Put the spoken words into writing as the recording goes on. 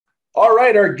All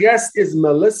right, our guest is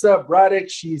Melissa Bratic.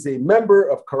 She's a member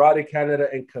of Karate Canada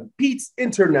and competes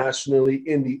internationally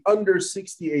in the under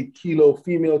 68 kilo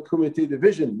female kumite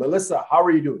division. Melissa, how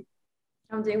are you doing?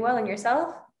 I'm doing well, and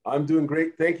yourself? I'm doing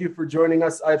great. Thank you for joining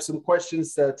us. I have some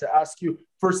questions to ask you.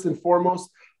 First and foremost,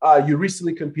 you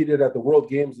recently competed at the World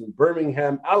Games in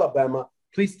Birmingham, Alabama.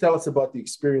 Please tell us about the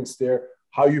experience there,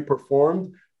 how you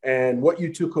performed, and what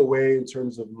you took away in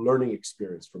terms of learning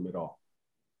experience from it all.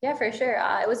 Yeah, for sure.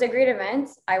 It was a great event.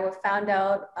 Found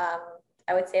out,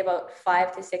 I would say about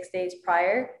 5 to 6 days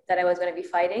prior that I was going to be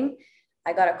fighting.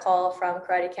 I got a call from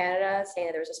Karate Canada saying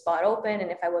that there was a spot open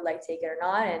and if I would like to take it or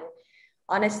not. And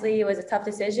honestly, it was a tough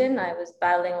decision. I was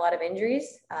battling a lot of injuries.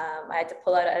 I had to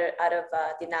pull out of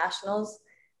the nationals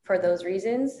for those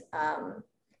reasons.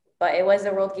 But it was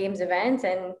a World Games event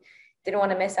and didn't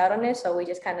want to miss out on it. So we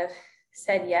just kind of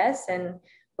said yes. And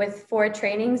with 4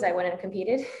 trainings, I went and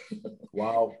competed.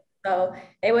 Wow. So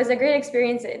it was a great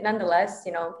experience. Nonetheless,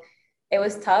 it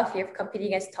was tough. You're competing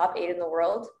against top 8 in the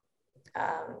world.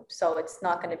 So it's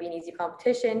not going to be an easy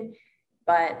competition.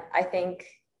 But I think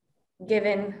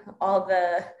given all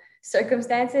the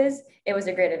circumstances, it was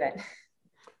a great event.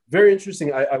 Very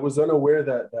interesting. I was unaware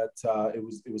that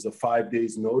it was a 5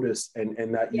 days notice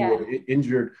and that you were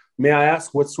injured. May I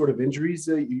ask what sort of injuries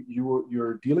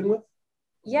you're dealing with?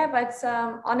 Yeah, but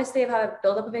honestly, I've had a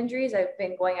buildup of injuries. I've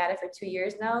been going at it for 2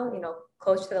 years now.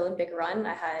 Close to the Olympic run,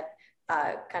 I had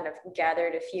kind of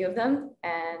gathered a few of them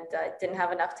and didn't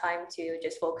have enough time to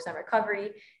just focus on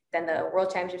recovery. Then the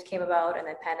World Championships came about, and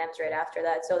then Pan Am's right after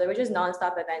that. So there were just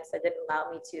nonstop events that didn't allow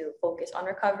me to focus on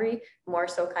recovery, more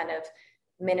so kind of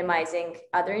minimizing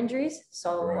other injuries.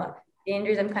 So the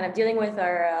injuries I'm kind of dealing with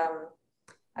are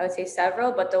I would say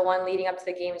several, but the one leading up to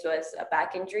the games was a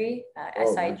back injury,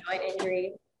 SI joint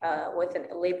injury with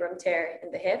a labrum tear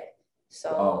in the hip.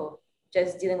 So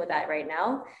just dealing with that right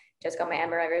now. Just got my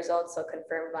MRI results, so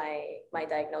confirmed my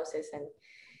diagnosis. And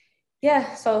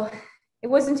yeah, so it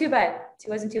wasn't too bad. It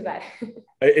wasn't too bad.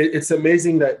 It's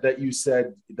amazing that you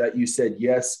said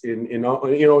yes in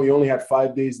you only had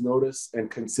 5 days notice, and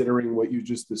considering what you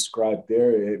just described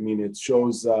there, I mean it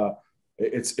shows.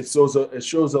 It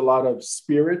shows a lot of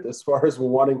spirit as far as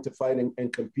wanting to fight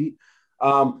and compete.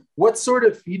 What sort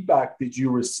of feedback did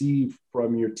you receive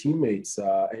from your teammates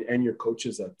and your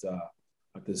coaches at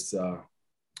this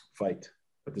fight,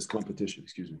 at this competition?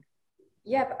 Excuse me.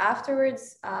 Yep.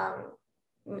 Afterwards,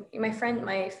 my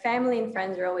family and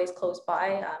friends are always close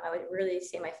by. I would really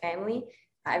say my family.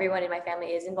 Everyone in my family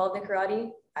is involved in karate.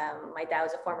 My dad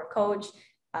was a former coach.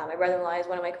 My brother-in-law is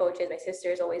one of my coaches. My sister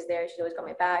is always there. She's always got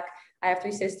my back. I have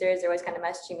 3 sisters. They're always kind of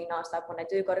messaging me nonstop when I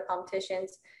do go to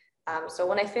competitions. So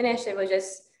when I finished, it was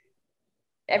just,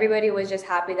 everybody was just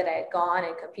happy that I had gone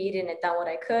and competed and had done what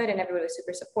I could. And everybody was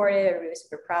super supportive. Everybody was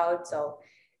super proud. So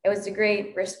it was a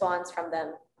great response from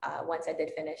them once I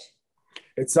did finish.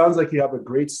 It sounds like you have a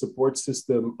great support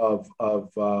system of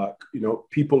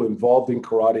people involved in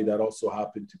karate that also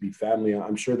happen to be family.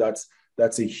 I'm sure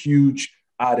that's a huge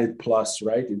added plus,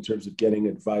 right, in terms of getting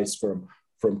advice from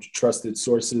trusted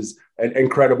sources and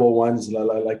incredible ones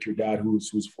like your dad,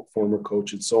 who's former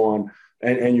coach, and so on,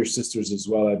 and your sisters as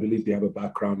well. I believe they have a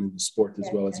background in the sport as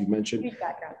well, as you mentioned. Huge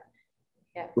background.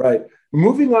 Yeah. Right.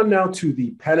 Moving on now to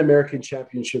the Pan American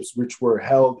Championships, which were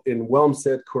held in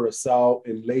Wilmstead, Curacao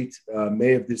in late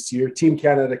May of this year. Team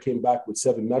Canada came back with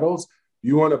 7 medals.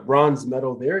 You won a bronze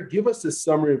medal there. Give us a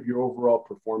summary of your overall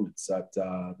performance at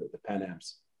the Pan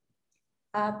Ams.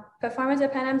 Performance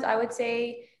at Pan Ams, I would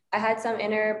say I had some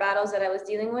inner battles that I was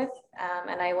dealing with,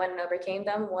 and I went and overcame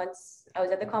them once I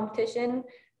was at the competition.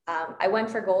 I went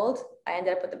for gold. I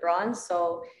ended up with the bronze.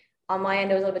 So on my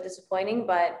end, it was a little bit disappointing,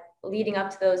 but leading up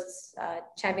to those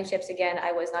championships, again,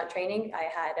 I was not training. I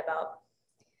had about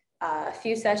a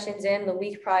few sessions in the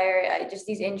week prior.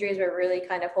 These injuries were really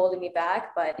kind of holding me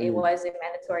back, but it was a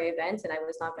mandatory event and I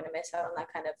was not going to miss out on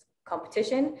that kind of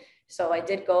competition. So I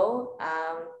did go.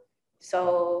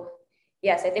 So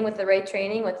yes, I think with the right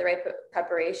training, with the right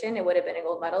preparation, it would have been a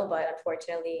gold medal, but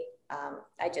unfortunately,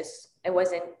 I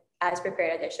wasn't as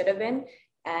prepared as I should have been.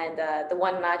 And the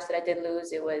one match that I did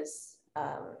lose, it was,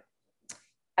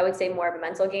 I would say, more of a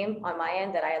mental game on my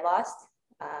end that I lost.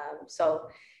 So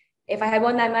if I had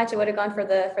won that match, I would have gone for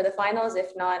the finals.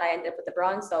 If not, I ended up with the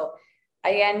bronze. So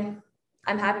again,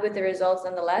 I'm happy with the results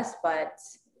nonetheless, but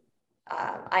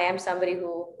I am somebody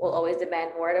who will always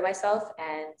demand more to myself.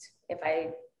 And if I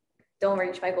don't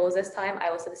reach my goals this time,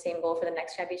 I will set the same goal for the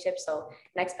next championship. So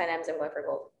next Pan Am's, I'm going for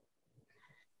gold.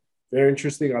 Very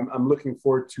interesting. I'm looking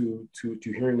forward to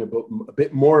hearing about a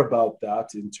bit more about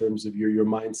that in terms of your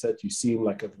mindset. You seem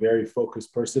like a very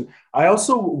focused person. I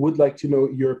also would like to know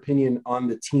your opinion on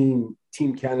the Team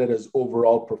Canada's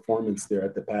overall performance there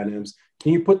at the Pan Ams.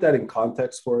 Can you put that in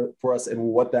context for us and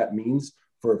what that means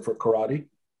for karate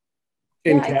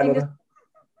in Yeah, I think Canada?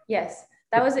 yes,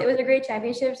 it was a great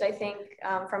championships. I think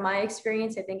from my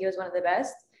experience, I think it was one of the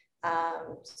best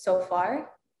so far.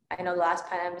 I know the last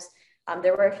times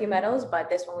there were a few medals, but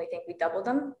this one we think we doubled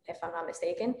them, if I'm not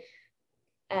mistaken.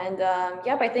 And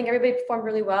yeah, but I think everybody performed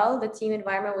really well. The team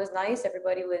environment was nice.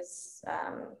 Everybody was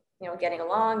getting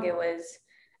along. It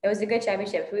was a good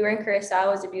championship. We were in Curacao.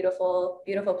 It was a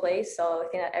beautiful place. So I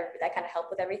think that kind of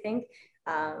helped with everything.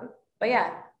 But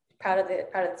yeah, proud of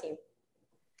the team.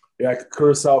 Yeah,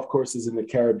 Curacao, of course, is in the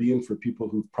Caribbean for people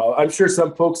who probably, I'm sure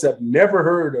some folks have never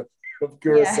heard of Yeah,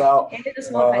 Curacao. it is a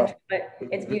small country, but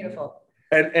it's beautiful.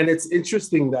 And it's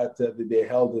interesting that they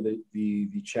held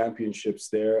the championships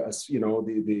there. As you know,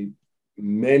 the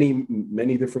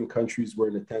many different countries were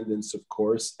in attendance, of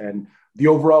course, and the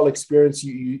overall experience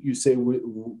you say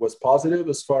was positive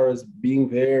as far as being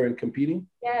there and competing.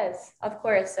 Yes, of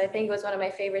course. I think it was one of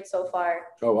my favorites so far.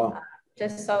 Oh wow.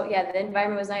 Just so yeah, the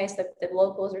environment was nice. The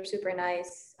locals were super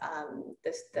nice.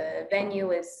 The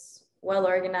venue is well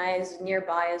organized,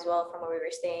 nearby as well from where we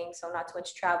were staying, so not too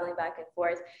much traveling back and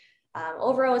forth.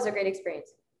 Overall, it was a great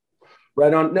experience.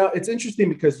 Right on. Now it's interesting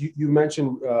because you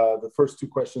mentioned the first two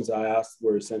questions I asked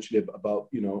were essentially about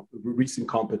recent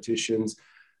competitions,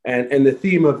 and the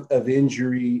theme of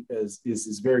injury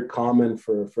is very common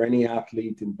for any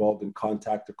athlete involved in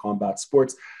contact or combat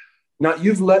sports. Now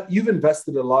you've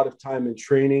invested a lot of time in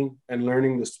training and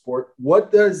learning the sport.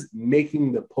 What does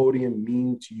making the podium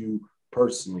mean to you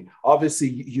personally? Obviously,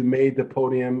 you made the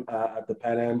podium at the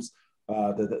Pan Ams,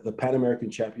 the Pan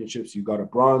American Championships. You got a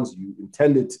bronze. You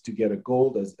intended to get a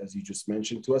gold, as you just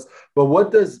mentioned to us. But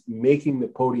what does making the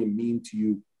podium mean to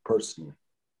you personally?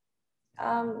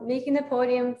 Making the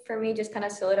podium for me just kind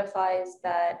of solidifies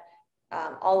that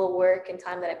all the work and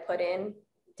time that I put in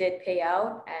did pay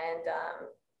out. And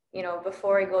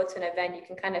before I go to an event, you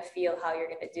can kind of feel how you're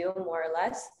going to do more or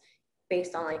less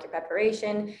based on like your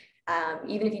preparation.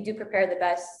 Even if you do prepare the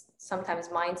best, sometimes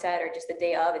mindset or just the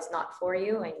day of, it's not for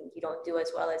you and you don't do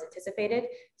as well as anticipated.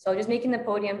 So just making the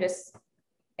podium,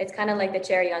 it's kind of like the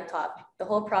cherry on top. The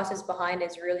whole process behind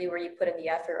is really where you put in the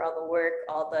effort, all the work,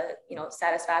 all the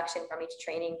satisfaction from each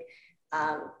training.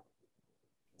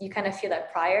 You kind of feel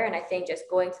that prior, and I think just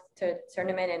going to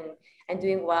tournament and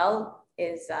doing well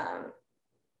is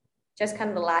just kind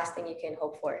of the last thing you can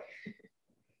hope for.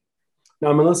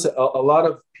 Now, Melissa, a lot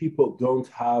of people don't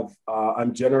have,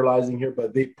 I'm generalizing here,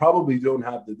 but they probably don't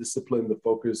have the discipline, the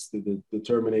focus, the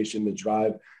determination, the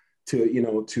drive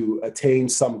to attain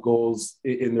some goals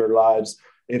in their lives,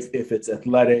 if it's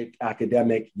athletic,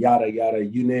 academic, yada, yada,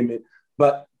 you name it.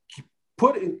 But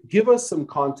give us some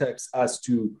context as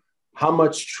to how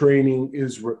much training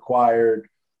is required,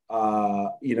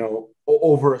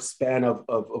 over a span of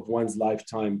one's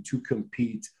lifetime to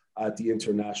compete at the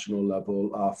international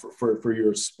level for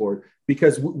your sport,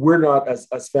 because we're not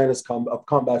as fans of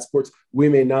combat sports, we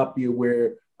may not be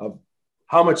aware of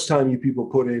how much time you people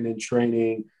put in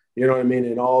training, you know what I mean,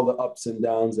 and all the ups and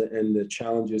downs and the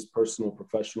challenges, personal,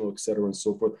 professional, et cetera, and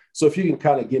so forth. So if you can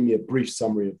kind of give me a brief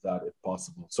summary of that, if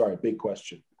possible. Sorry, big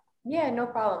question. Yeah, no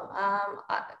problem.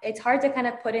 It's hard to kind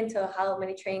of put into how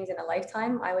many trainings in a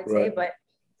lifetime, I would say, Right. but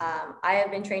I have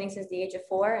been training since the age of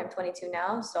 4. I'm 22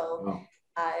 now, so Wow.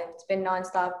 it's been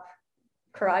nonstop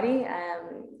karate.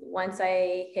 Once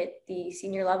I hit the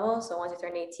senior level, so once I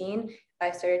turned 18,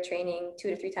 I started training 2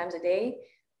 to 3 times a day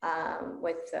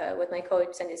with my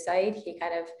coach, Sanjay Said. He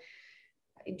kind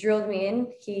of drilled me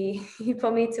in. He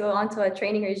put me onto a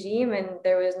training regime, and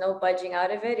there was no budging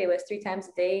out of it. It was 3 times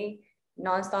a day,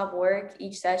 nonstop work,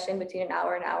 each session between an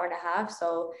hour and a half.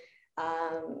 So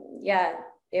yeah,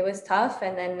 it was tough.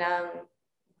 And then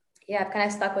I've kind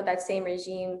of stuck with that same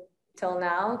regime till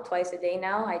now, twice a day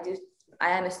now. I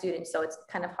am a student, so it's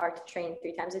kind of hard to train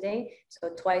 3 times a day. So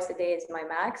twice a day is my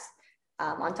max,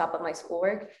 on top of my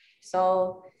schoolwork.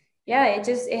 So yeah,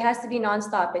 it has to be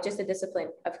nonstop. It's just a discipline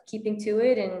of keeping to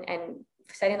it and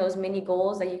setting those mini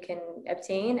goals that you can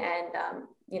obtain, and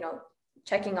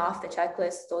checking off the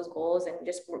checklist, those goals, and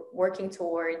just working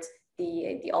towards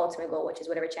the ultimate goal, which is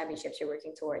whatever championships you're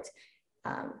working towards.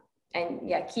 And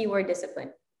yeah, keyword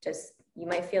discipline. Just, you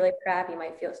might feel like crap, you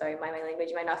might feel, sorry, my language,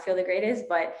 you might not feel the greatest,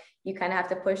 but you kind of have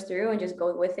to push through and just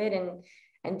go with it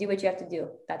and do what you have to do.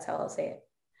 That's how I'll say it.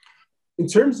 In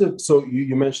terms of, so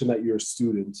you mentioned that you're a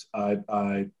student.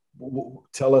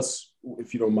 Tell us,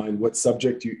 if you don't mind, what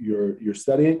subject you're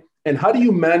studying, And how do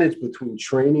you manage between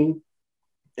training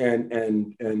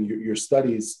and your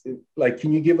studies? Like,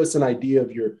 can you give us an idea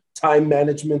of your time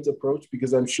management approach?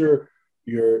 Because I'm sure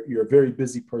you're a very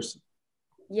busy person.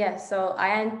 Yeah, so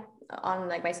I am on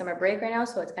like my summer break right now,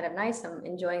 so it's kind of nice. I'm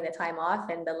enjoying the time off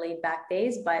and the laid back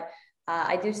days, but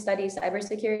I do study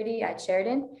cybersecurity at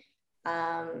Sheridan.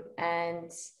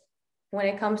 And when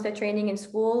it comes to training in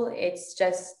school, it's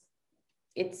just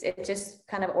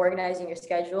kind of organizing your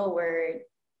schedule where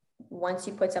once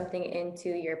you put something into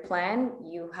your plan,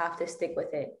 you have to stick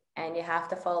with it and you have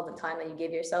to follow the time that you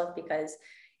give yourself, because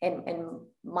in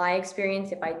my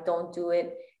experience, if I don't do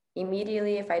it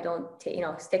immediately, if I don't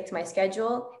stick to my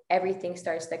schedule, everything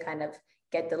starts to kind of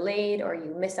get delayed, or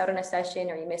you miss out on a session,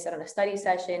 or you miss out on a study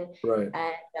session. Right.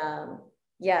 And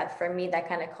yeah, for me, that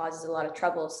kind of causes a lot of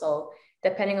trouble. So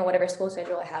depending on whatever school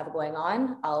schedule I have going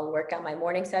on, I'll work out my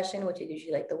morning session, which is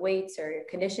usually like the weights or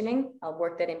conditioning. I'll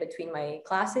work that in between my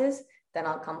classes. Then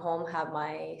I'll come home, have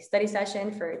my study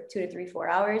session for 2 to 3, 4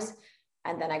 hours.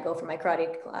 And then I go for my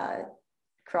karate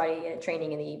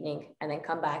training in the evening, and then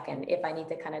come back. And if I need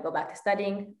to kind of go back to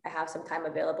studying, I have some time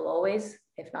available always.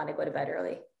 If not, I go to bed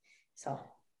early. So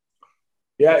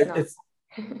yeah,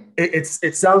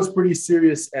 it sounds pretty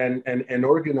serious and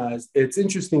organized. It's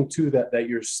interesting too that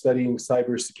you're studying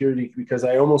cybersecurity, because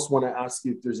I almost want to ask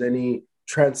you if there's any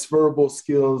transferable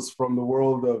skills from the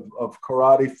world of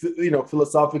karate,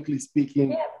 philosophically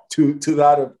speaking, to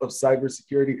that of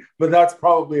cybersecurity. But that's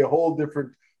probably a whole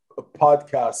different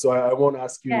podcast, so I won't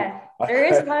ask you. Yeah, there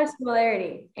is a lot of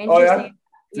similarity. Interesting. Oh,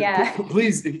 yeah.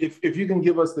 Please, if you can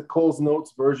give us the Cole's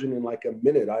Notes version in like a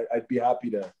minute, I'd be happy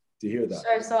to hear that.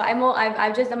 Sure. So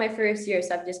I've just done my first year,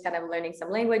 so I'm just kind of learning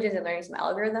some languages and learning some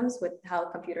algorithms with how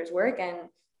computers work. And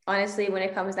honestly, when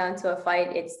it comes down to a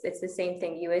fight, it's the same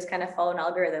thing. You always kind of follow an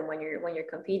algorithm when you're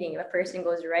competing. If a person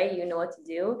goes right, you know what to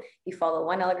do. You follow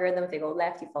one algorithm. If they go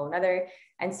left, you follow another,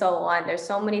 and so on. There's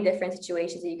so many different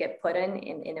situations that you get put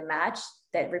in a match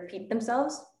that repeat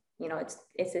themselves.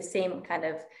 It's the same kind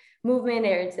of movement,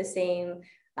 or it's the same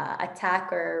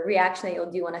attack or reaction that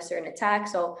you'll do on a certain attack.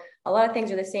 So a lot of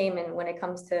things are the same. And when it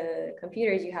comes to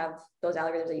computers, you have those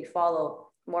algorithms that you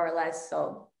follow more or less.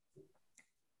 So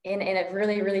in a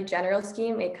really, really general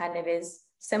scheme, it kind of is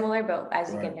similar, but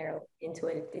as you get narrow into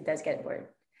it, it does get more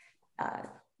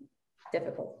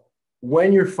difficult.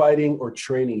 When you're fighting or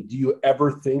training, do you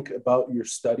ever think about your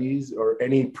studies or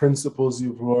any principles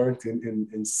you've learned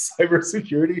in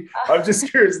cybersecurity? I'm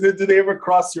just curious, do they ever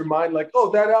cross your mind like,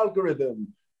 oh, that algorithm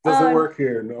doesn't work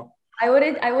here? No. I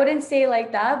wouldn't say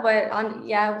like that,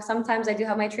 but sometimes I do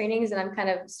have my trainings and I'm kind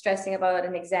of stressing about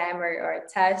an exam or a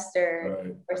test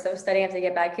or some study I have to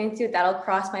get back into. That'll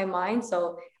cross my mind.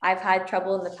 So I've had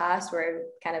trouble in the past where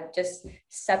kind of just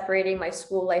separating my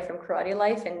school life from karate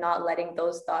life and not letting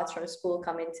those thoughts from school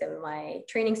come into my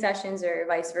training sessions, or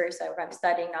vice versa. If I'm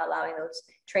studying, not allowing those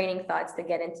training thoughts to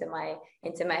get into my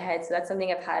head. So that's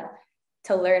something I've had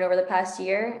to learn over the past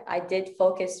year. I did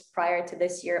focus prior to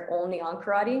this year only on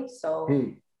karate.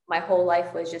 So my whole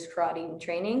life was just karate and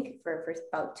training for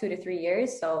about 2 to 3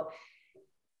 years. So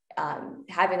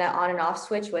having that on and off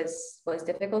switch was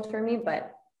difficult for me,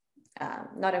 but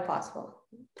not impossible.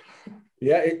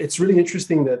 Yeah, it's really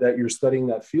interesting that you're studying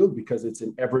that field, because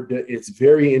it's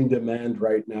very in demand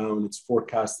right now, and it's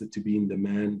forecasted to be in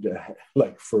demand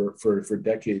like for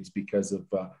decades, because of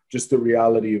just the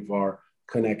reality of our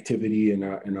connectivity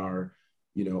and our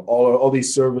all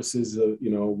these services,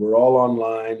 we're all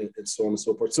online and so on and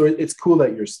so forth. So it's cool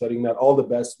that you're studying that. All the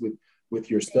best with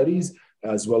your studies,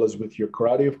 as well as with your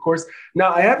karate, of course.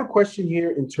 Now, I have a question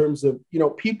here in terms of,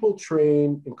 people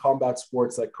train in combat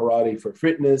sports like karate for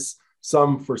fitness,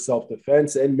 some for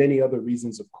self-defense, and many other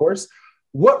reasons, of course.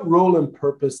 What role and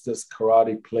purpose does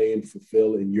karate play and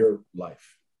fulfill in your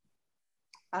life?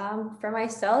 For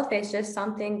myself, it's just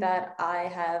something that I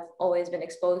have always been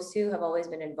exposed to, have always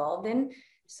been involved in.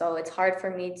 So it's hard for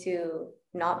me to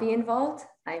not be involved.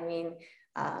 I mean,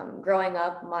 growing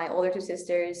up, my older 2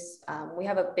 sisters, we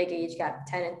have a big age gap,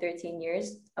 10 and 13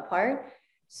 years apart.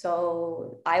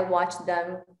 So I watched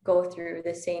them go through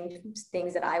the same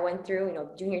things that I went through,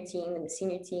 junior team and the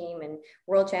senior team and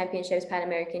world championships, Pan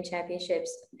American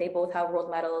championships. They both have world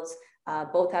medals,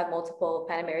 both have multiple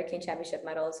Pan American championship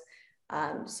medals.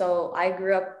 So I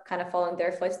grew up kind of following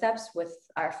their footsteps, with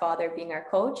our father being our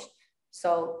coach.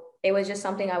 So it was just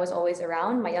something I was always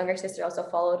around. My younger sister also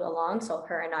followed along. So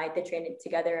her and I did train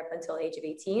together up until the age of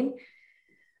 18.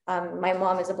 My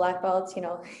mom is a black belt,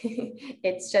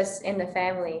 it's just in the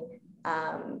family.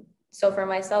 So for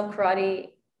myself, karate,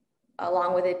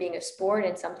 along with it being a sport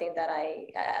and something that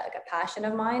like a passion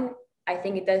of mine, I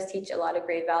think it does teach a lot of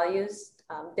great values,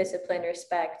 discipline,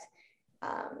 respect,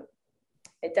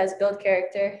 It does build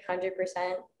character, 100%.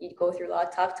 You go through a lot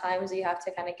of tough times. You have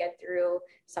to kind of get through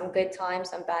some good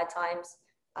times, some bad times.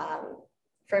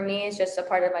 For me, it's just a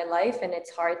part of my life, and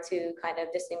it's hard to kind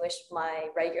of distinguish my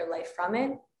regular life from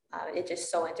it. It's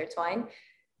just so intertwined.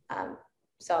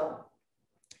 So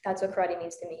that's what karate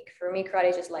means to me. For me, karate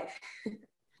is just life.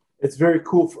 It's very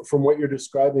cool from what you're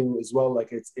describing as well.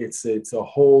 Like it's a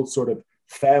whole sort of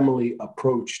family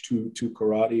approach to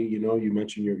karate. You know, you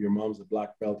mentioned your mom's a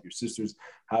black belt, your sisters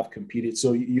have competed,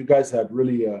 so you guys have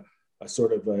really a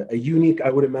sort of a unique, I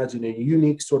would imagine, a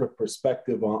unique sort of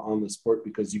perspective on the sport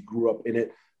because you grew up in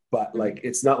it. But like,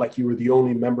 it's not like you were the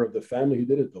only member of the family who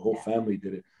did it; the whole family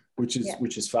did it, which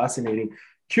is fascinating.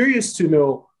 Curious to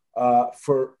know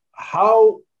for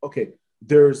how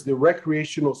there's the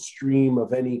recreational stream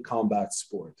of any combat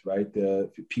sport, right? The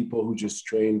people who just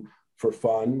train for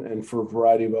fun and for a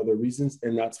variety of other reasons,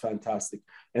 and that's fantastic.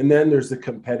 And then there's the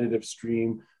competitive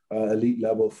stream, elite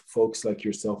level folks like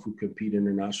yourself who compete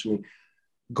internationally.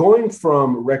 Going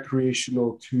from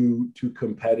recreational to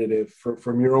competitive,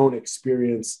 from your own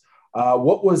experience,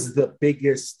 what was the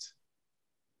biggest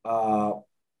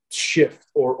shift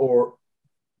or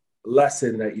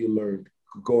lesson that you learned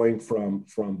going from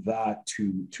that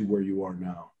to where you are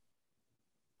now?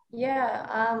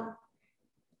 Yeah,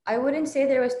 I wouldn't say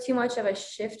there was too much of a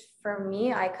shift for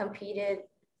me. I competed.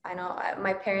 I know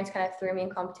my parents kind of threw me in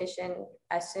competition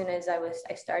as soon as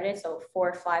I started. So 4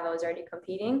 or 5, I was already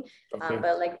competing. Okay.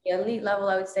 But like the elite level,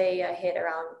 I would say I hit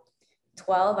around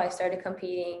 12. I started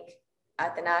competing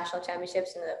at the national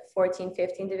championships in the 14,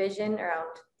 15 division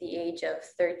around the age of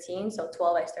 13. So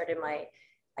 12, I started my,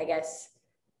 I guess,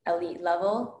 elite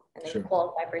level, and then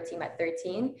qualified for a team at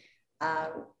 13.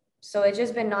 So it's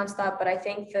just been nonstop. But I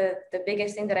think the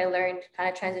biggest thing that I learned kind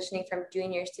of transitioning from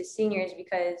juniors to seniors,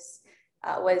 because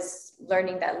was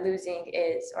learning that losing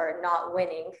is, or not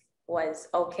winning was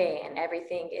okay, and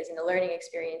everything is in a learning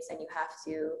experience, and you have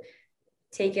to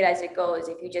take it as it goes.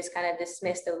 If you just kind of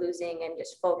dismiss the losing and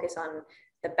just focus on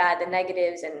the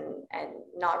negatives, and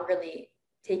not really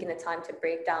taking the time to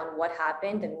break down what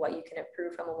happened and what you can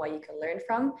improve from and what you can learn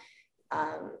from,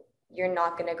 you're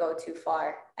not going to go too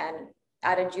far. And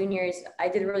out of juniors, I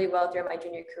did really well throughout my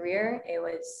junior career. It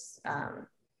was,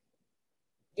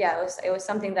 it was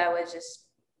something that was just,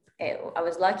 I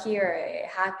was lucky, or it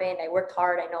happened. I worked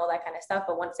hard. I know all that kind of stuff.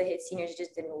 But once I hit seniors, it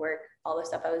just didn't work. All the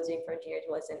stuff I was doing for juniors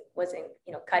wasn't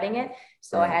cutting it.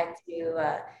 So I had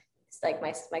to, it's like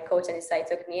my coach and his side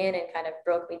took me in and kind of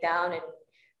broke me down and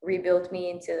rebuilt me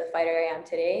into the fighter I am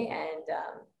today.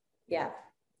 And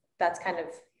that's kind of,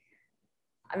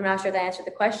 I'm not sure that answered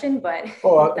the question, but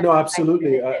no,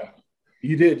 absolutely.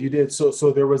 You did.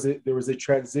 So there was a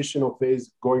transitional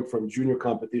phase going from junior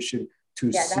competition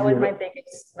to senior. That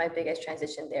was my biggest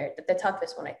transition there. The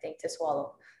toughest one, I think, to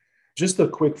swallow. Just a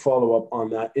quick follow-up on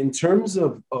that. In terms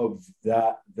of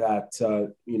that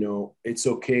it's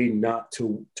okay not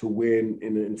to win,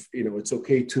 and it's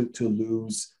okay to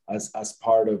lose as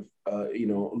part of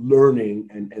learning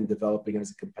and developing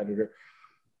as a competitor.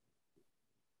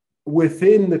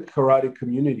 Within the karate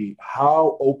community,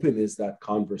 how open is that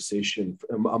conversation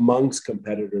amongst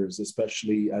competitors,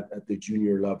 especially at the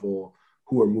junior level,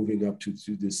 who are moving up to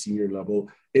the senior level?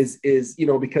 Is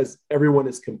because everyone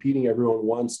is competing, everyone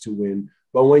wants to win,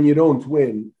 but when you don't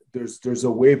win, there's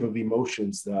a wave of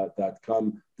emotions that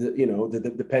come,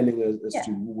 depending as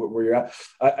to where you're at.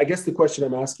 I guess the question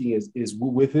I'm asking is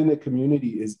within the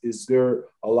community, is there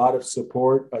a lot of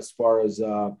support as far as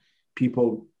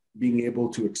people being able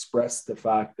to express the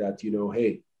fact that,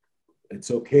 hey,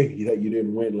 it's okay that you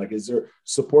didn't win? Like, is there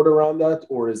support around that,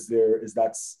 or is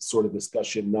that sort of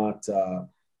discussion not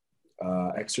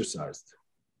exercised?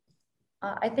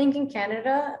 I think in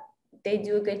Canada, they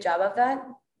do a good job of that.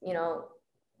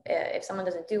 If someone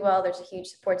doesn't do well, there's a huge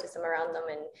support system around them,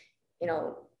 and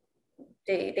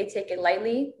they take it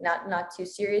lightly, not too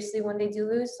seriously when they do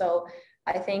lose. So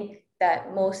I think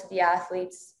that most of the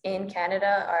athletes in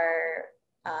Canada are,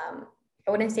 I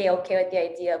wouldn't say okay with the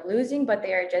idea of losing, but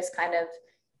they are just kind of,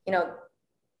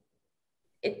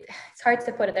 it's hard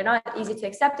to put it. They're not easy to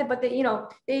accept it, but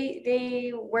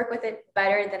they work with it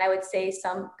better than I would say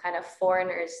some kind of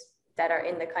foreigners that are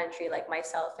in the country, like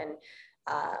myself. And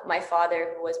my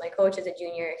father, who was my coach as a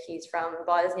junior, he's from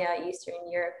Bosnia, Eastern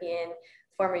European,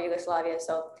 former Yugoslavia.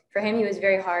 So for him, he was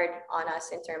very hard on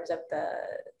us in terms of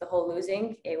the whole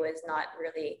losing. It was not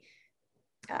really,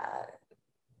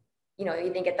 you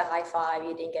didn't get the high five,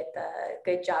 you didn't get the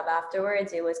good job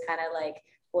afterwards. It was kind of like,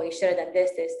 well, you should have done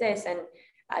this. And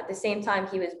at the same time,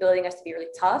 he was building us to be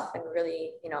really tough and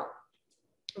really,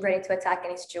 ready to attack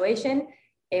any situation.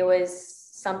 It was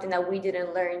something that we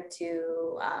didn't learn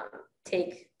to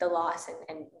take the loss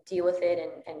and deal with it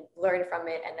and learn from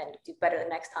it and then do better the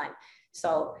next time.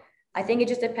 So I think it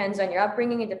just depends on your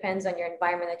upbringing. It depends on your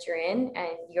environment that you're in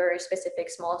and your specific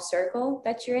small circle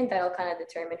that you're in. That'll kind of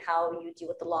determine how you deal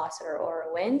with the loss or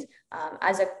a win.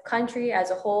 As a country,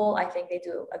 as a whole, I think they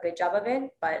do a good job of it.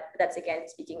 But that's, again,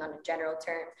 speaking on a general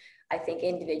term. I think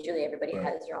individually, everybody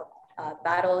has their own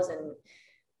battles and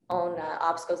own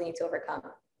obstacles they need to overcome.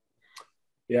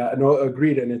 Yeah, no,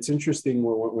 agreed. And it's interesting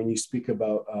when you speak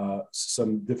about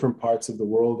some different parts of the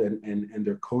world and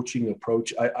their coaching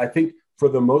approach. I think for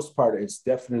the most part, it's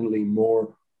definitely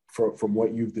more from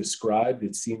what you've described.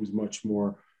 It seems much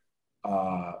more,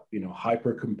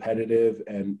 hyper competitive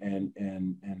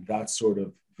and that sort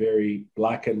of very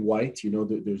black and white.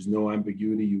 There's no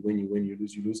ambiguity. You win, you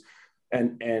lose, you lose.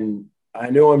 And I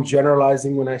know I'm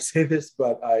generalizing when I say this,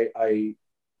 but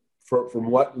from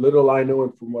what little I know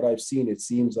and from what I've seen, it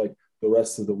seems like the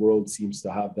rest of the world seems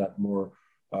to have that more,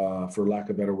 for lack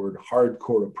of a better word,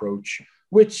 hardcore approach,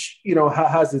 which,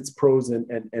 has its pros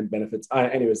and benefits.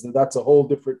 Anyways, that's a whole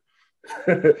different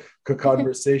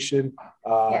conversation.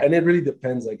 And it really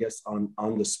depends, I guess,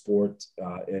 on the sport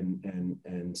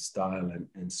and style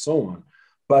and so on.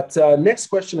 But next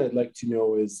question I'd like to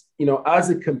know is, as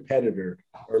a competitor,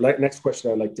 next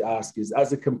question I'd like to ask is,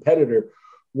 as a competitor,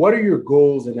 what are your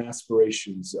goals and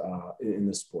aspirations in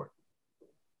the sport?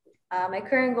 My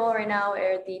current goal right now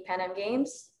are the Pan Am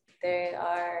Games. They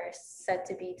are set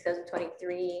to be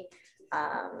 2023,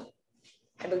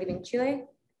 I believe in Chile.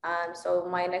 So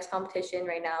my next competition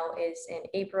right now is in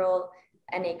April,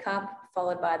 NA Cup,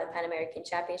 followed by the Pan American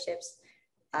Championships.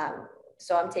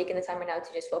 So I'm taking the time right now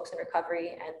to just focus on recovery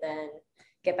and then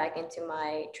get back into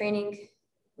my training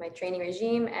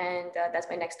regime. And that's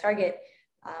my next target.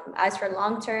 As for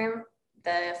long-term,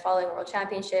 the following World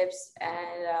Championships,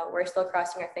 and we're still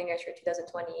crossing our fingers for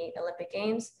 2028 Olympic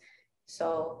Games.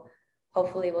 So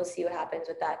hopefully we'll see what happens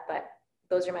with that. But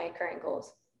those are my current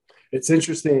goals. It's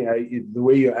interesting the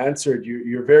way you answered.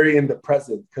 You're very in the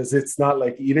present, because it's not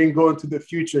like you didn't go into the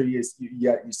future. You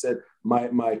said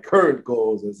my current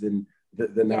goals, as in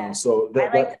the now. Yeah. So I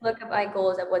like to look at my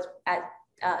goals as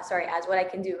what I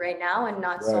can do right now, and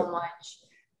not so much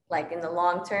like in the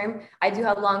long term. I do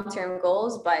have long-term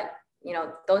goals, but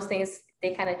those things,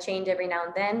 they kind of change every now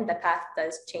and then. The path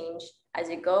does change as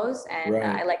it goes, and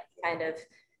I like to kind of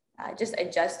just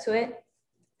adjust to it.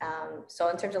 So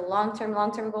in terms of long-term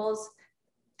goals,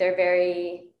 they're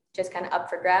very just kind of up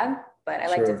for grab, but I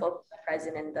like to focus on the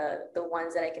present and the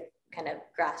ones that I can kind of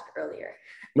grasp earlier.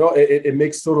 No, it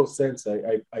makes total sense.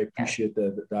 I appreciate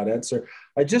that answer.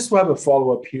 I just have a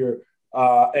follow-up here.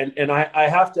 And I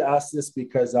have to ask this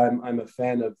because I'm a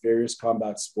fan of various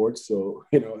combat sports. So,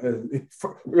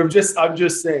 I'm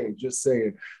just saying,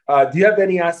 do you have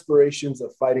any aspirations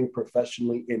of fighting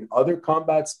professionally in other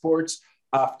combat sports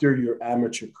after your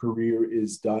amateur career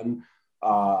is done?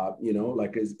 Has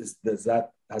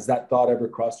that thought ever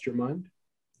crossed your mind?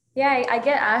 Yeah, I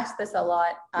get asked this a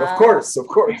lot. Of course.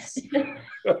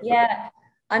 Yeah,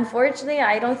 unfortunately,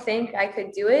 I don't think I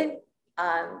could do it.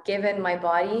 Given my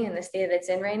body and the state that it's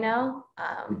in right now.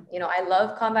 I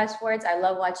love combat sports. I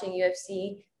love watching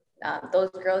UFC.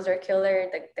 Those girls are killer.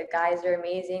 The guys are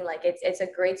amazing. Like it's a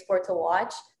great sport to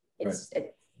watch.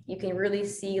 You can really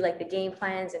see like the game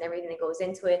plans and everything that goes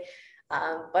into it.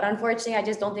 But unfortunately, I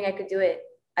just don't think I could do it.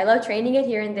 I love training it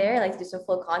here and there. I like to do some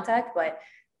full contact, but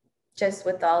just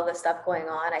with all the stuff going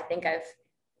on, I think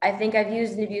I've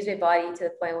used and abused my body to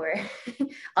the point where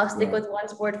I'll stick with one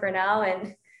sport for now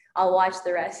and I'll watch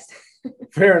the rest.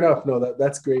 Fair enough. No,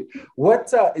 that's great.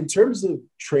 What, in terms of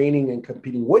training and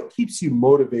competing, what keeps you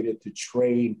motivated to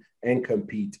train and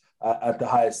compete at the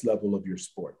highest level of your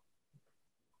sport?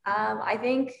 I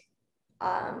think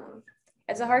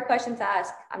it's a hard question to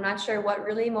ask. I'm not sure what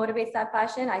really motivates that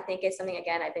passion. I think it's something,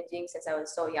 again, I've been doing since I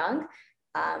was so young.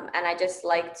 And I just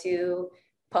like to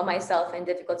put myself in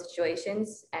difficult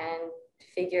situations and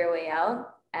figure a way out.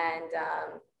 And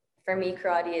for me,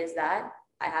 karate is that.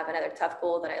 I have another tough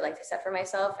goal that I like to set for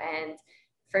myself. And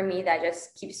for me, that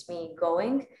just keeps me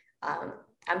going.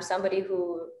 I'm somebody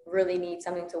who really needs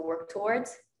something to work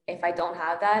towards. If I don't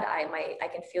have that, I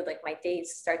can feel like my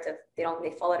days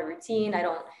they fall out of routine. I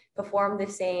don't perform the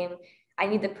same. I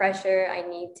need the pressure. I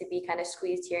need to be kind of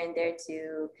squeezed here and there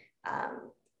to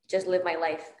just live my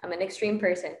life. I'm an extreme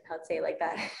person, I would say it like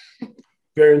that.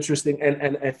 Very interesting.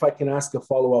 And if I can ask a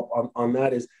follow-up on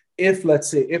that is, let's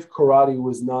say karate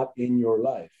was not in your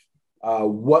life,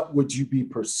 what would you be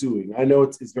pursuing? I know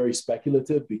it's very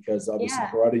speculative because obviously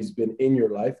karate has been in your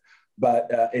life, But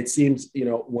it seems, you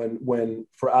know, when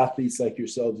for athletes like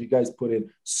yourselves, you guys put in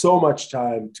so much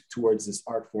time towards this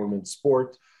art form and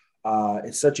sport.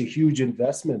 It's such a huge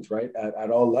investment, right,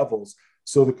 at all levels.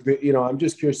 So, you know, I'm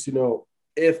just curious to know,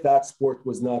 if that sport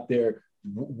was not there,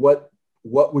 what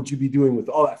would you be doing with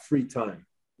all that free time?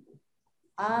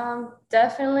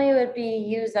 Definitely would be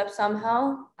used up somehow.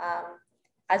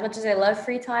 As much as I love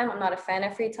free time, I'm not a fan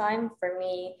of free time. For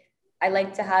me, I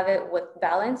like to have it with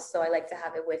balance. So I like to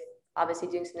have it with obviously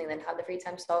doing something, then have the free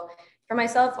time. So for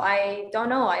myself, I don't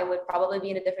know. I would probably be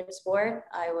in a different sport.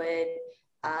 I would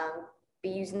be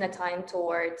using the time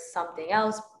towards something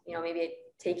else, you know, maybe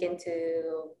take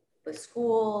into the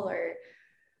school, or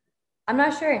I'm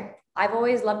not sure. I've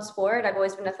always loved sport. I've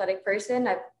always been an athletic person.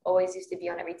 I've always used to be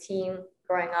on every team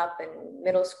growing up in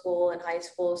middle school and high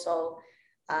school. So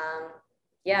um,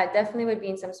 yeah, definitely would be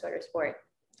in some sort of sport.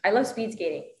 I love speed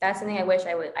skating. That's something I wish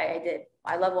I did.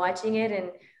 I love watching it, and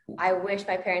I wish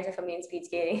my parents had put me in speed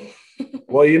skating.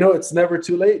 Well, you know, it's never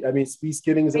too late. I mean, speed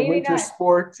skating is a Maybe winter not.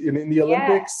 sport in the Yeah,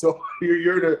 Olympics, so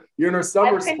you're in a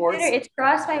summer I've considered sports. it's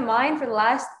crossed my mind for the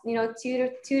last, you know, 2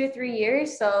 to 3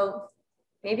 years. So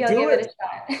maybe I'll Do give it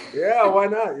a it. Yeah, shot. why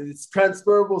not? It's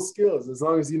transferable skills as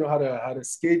long as you know how to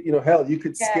skate. You know, hell, you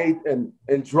could Yeah. skate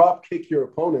and drop kick your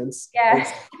opponents. And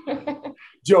Yeah.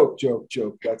 joke.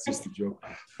 That's just a joke.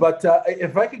 But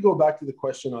if I could go back to the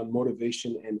question on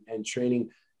motivation and training,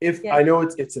 if Yeah. I know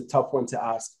it's a tough one to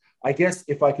ask, I guess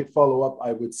if I could follow up,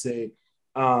 I would say,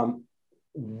 um,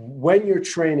 when you're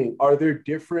training, are there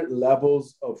different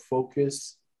levels of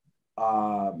focus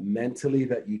mentally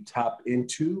that you tap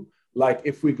into? Like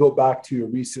if we go back to your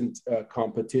recent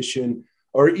competition,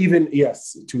 or even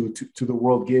yes, to the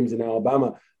World Games in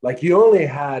Alabama, like you only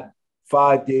had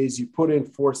 5 days. You put in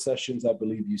 4 sessions, I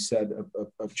believe you said, of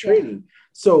Yeah. training.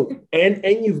 So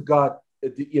and you've got,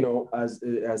 you know, as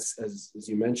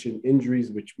you mentioned, injuries,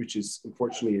 which is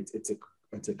unfortunately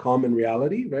it's a common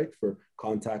reality, right, for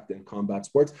contact and combat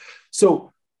sports.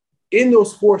 So in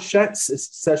those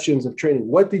sessions of training,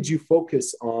 what did you focus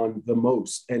on the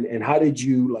most, and how did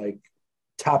you like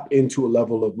tap into a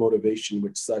level of motivation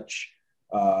with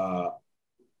uh,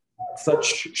 such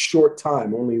short time,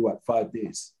 only what, 5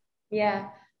 days? Yeah.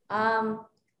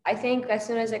 I think as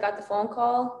soon as I got the phone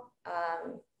call,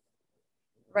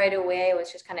 right away I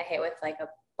was just kind of hit with like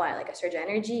a surge of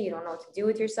energy. You don't know what to do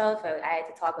with yourself. I had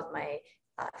to talk with my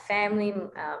family,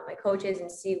 my coaches, and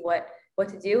see what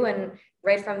to do. And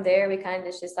right from there, we kind of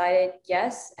just decided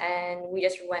yes, and we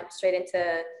just went straight into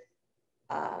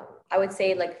I would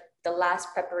say like the last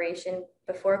preparation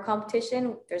before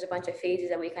competition. There's a bunch of phases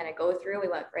that we kind of go through. We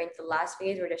went right into the last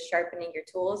phase. We're just sharpening your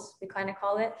tools, we kind of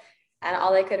call it. And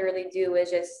all I could really do was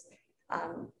just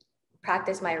um,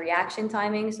 practice my reaction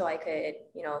timing, so I could,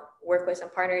 you know, work with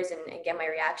some partners and get my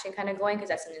reaction kind of going, because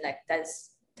that's something that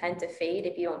does tend to fade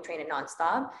if you don't train it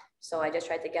nonstop. So I just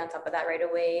tried to get on top of that right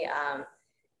away.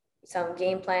 Some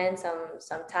game plan,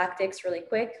 some tactics really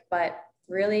quick, but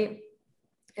really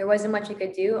there wasn't much I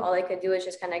could do. All I could do is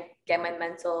just kind of get my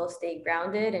mental state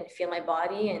grounded and feel my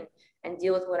body and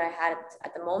deal with what I had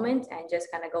at the moment and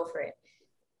just kind of go for it.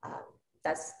 Um,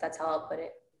 that's how I'll put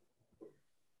it.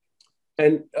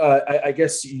 And I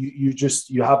guess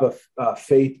you have a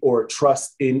faith or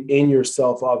trust in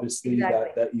yourself, obviously,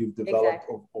 Exactly. that you've developed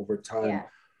Exactly. over time.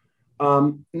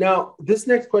 Yeah. Now, this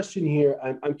next question here,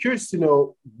 I'm curious to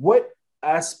know, what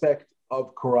aspect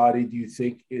of karate do you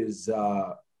think is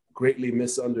greatly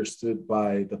misunderstood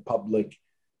by the public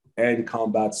and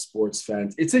combat sports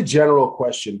fans? It's a general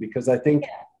question because I think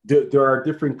there are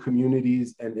different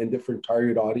communities and different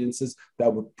target audiences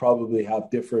that would probably have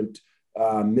different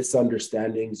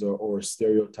misunderstandings or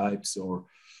stereotypes or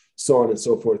so on and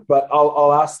so forth. But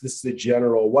I'll ask this the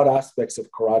general: what aspects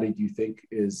of karate do you think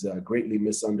is greatly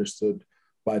misunderstood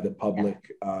by the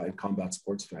public and combat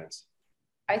sports fans?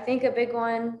 I think a big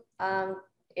one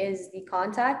is the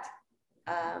contact.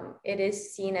 It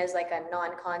is seen as like a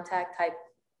non-contact type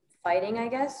fighting, I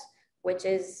guess, which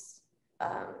is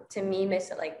to me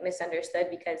misunderstood,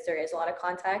 because there is a lot of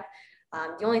contact.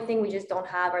 The only thing we just don't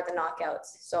have are the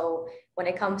knockouts. So when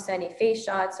it comes to any face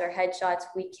shots or head shots,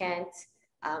 we can't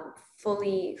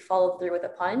fully follow through with a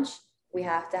punch. We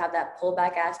have to have that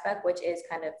pullback aspect, which is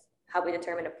kind of how we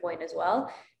determine a point as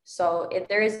well. So if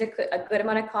there is a good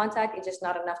amount of contact, it's just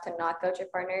not enough to knock out your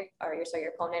partner or your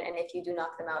opponent. And if you do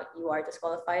knock them out, you are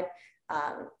disqualified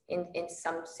in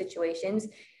some situations.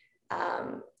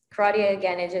 Karate,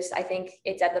 again, it just, I think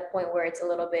it's at the point where it's a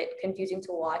little bit confusing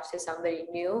to watch to somebody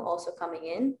new also coming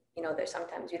in. You know, there's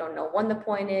sometimes you don't know when the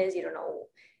point is, you don't know.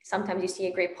 Sometimes you see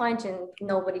a great punch and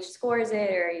nobody scores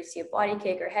it, or you see a body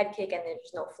kick or head kick and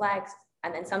there's no flags.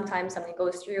 And then sometimes something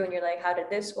goes through and you're like, how did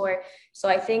this score? So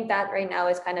I think that right now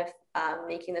is kind of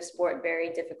making the sport very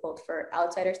difficult for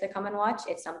outsiders to come and watch.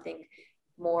 It's something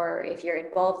more if you're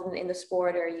involved in the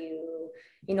sport, or you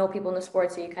know people in the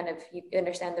sport, so you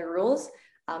understand the rules.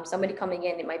 Somebody coming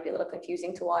in, it might be a little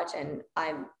confusing to watch, and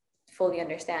I'm fully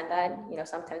understand that. You know,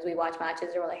 sometimes we watch matches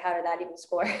and we're like, how did that even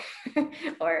score?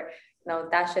 Or no,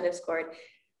 that should have scored.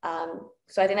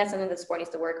 So I think that's something the sport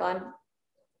needs to work on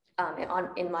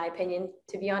in my opinion,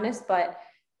 to be honest. But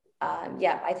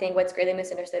yeah, I think what's greatly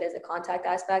misunderstood is the contact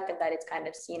aspect, and that it's kind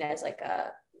of seen as like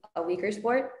a weaker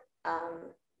sport.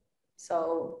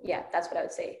 So yeah, that's what I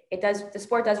would say. The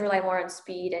sport does rely more on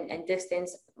speed and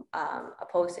distance,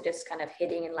 opposed to just kind of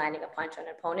hitting and landing a punch on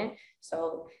an opponent.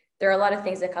 So there are a lot of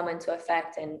things that come into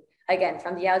effect. And again,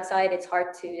 from the outside, it's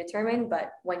hard to determine,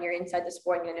 but when you're inside the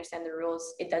sport and you understand the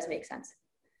rules, it does make sense.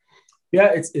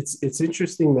 Yeah, it's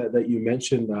interesting that you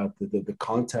mentioned that the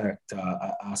contact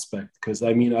aspect, because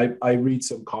I mean I read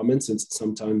some comments and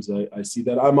sometimes I see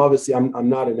that. I'm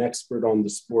not an expert on the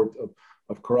sport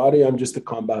of karate. I'm just a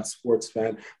combat sports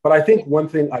fan. But I think one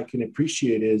thing I can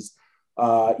appreciate is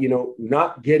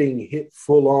not getting hit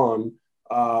full on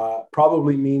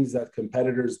probably means that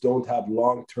competitors don't have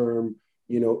long-term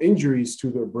injuries to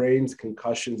their brains,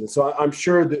 concussions. And so I'm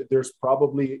sure that there's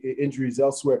probably injuries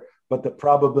elsewhere, but the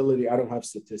probability, I don't have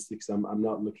statistics. I'm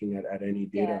not looking at any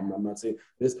data. Yeah. I'm not saying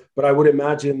this, but I would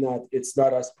imagine that it's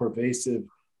not as pervasive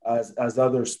as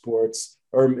other sports,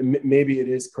 or maybe it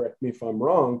is, correct me if I'm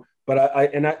wrong. But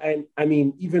I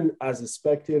mean, even as a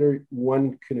spectator,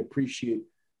 one can appreciate,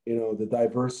 the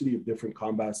diversity of different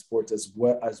combat sports as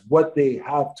what they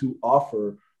have to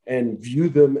offer, and view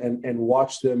them and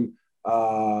watch them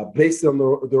based on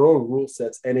their own rule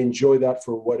sets, and enjoy that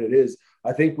for what it is.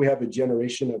 I think we have a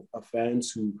generation of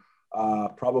fans who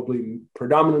probably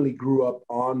predominantly grew up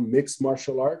on mixed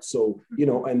martial arts. So,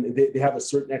 and they have a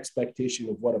certain expectation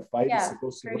of what a fight is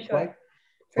supposed to look like.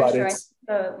 For sure.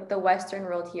 The Western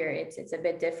world here, it's a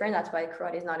bit different. That's why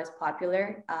karate is not as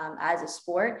popular as a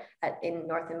sport in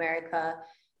North America.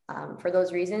 For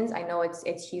those reasons, I know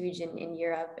it's huge in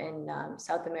Europe and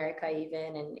South America,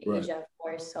 even, and Asia, of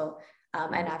course. So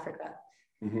and Africa.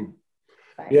 Mm-hmm.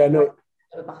 Yeah, no,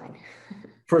 behind.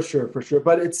 For sure.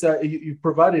 But it's you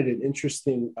provided an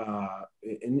interesting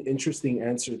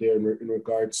answer there in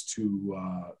regards to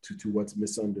what's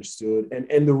misunderstood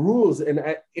and the rules.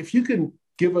 And if you can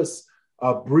give us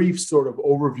a brief sort of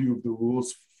overview of the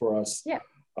rules for us. Yeah.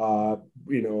 From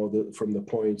the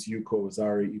points, Yuko,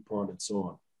 Zari, Ippon, and so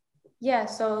on. Yeah,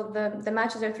 so the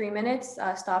matches are 3 minutes,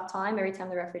 stop time. Every time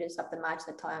the referee does stop the match,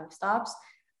 the time stops.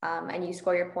 And you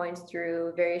score your points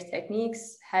through various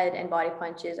techniques. Head and body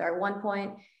punches are 1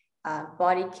 point.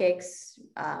 Body kicks,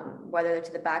 whether they're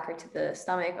to the back or to the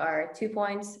stomach, are 2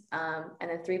 points. And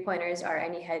then 3-pointers are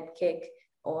any head kick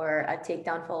or a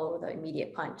takedown followed with an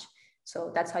immediate punch.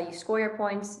 So that's how you score your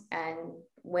points. And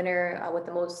winner with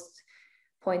the most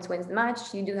points wins the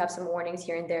match. You do have some warnings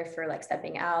here and there for like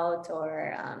stepping out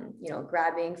or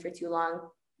grabbing for too long.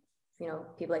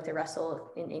 People like to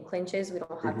wrestle in clinches. We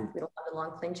don't have the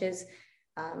long clinches.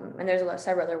 And there's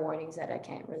several other warnings that I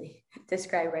can't really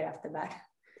describe right off the bat.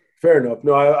 Fair enough.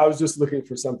 No, I was just looking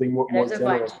for something more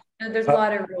general. There's a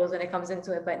lot of rules when it comes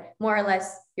into it, but more or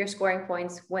less, you're scoring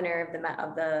points. Winner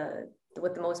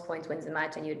with the most points wins the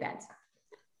match, and you advance.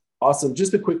 Awesome.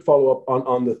 Just a quick follow up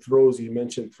on the throws. You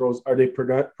mentioned throws. Are they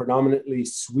predominantly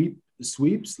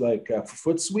sweeps, like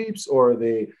foot sweeps, or are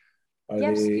they?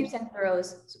 Sweeps and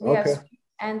throws. We have sweeps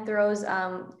and throws.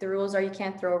 The rules are you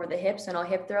can't throw over the hips, so no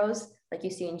hip throws, like you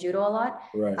see in judo a lot.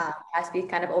 Right. Has to be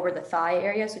kind of over the thigh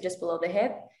area, so just below the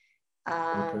hip.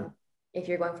 If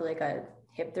you're going for like a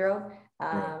hip throw,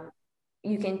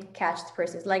 you can catch the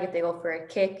person's leg if they go for a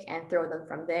kick and throw them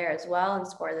from there as well,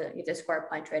 and you just score a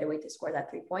punch right away to score that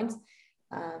 3 points.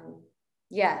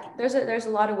 There's a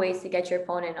lot of ways to get your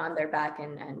opponent on their back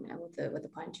and with the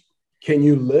punch. Can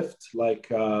you lift like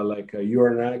a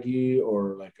uranagi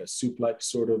or like a suplex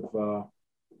sort of?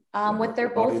 With their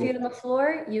both feet on the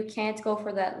floor, you can't go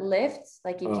for that lift.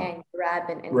 Like you can't grab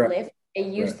and lift. It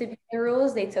used to be the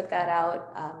rules. They took that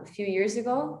out a few years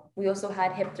ago. We also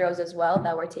had hip throws as well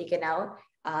that were taken out.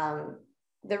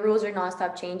 The rules are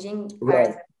nonstop changing. Prior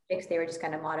to the they were just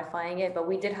kind of modifying it. But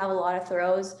we did have a lot of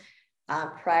throws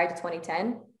prior to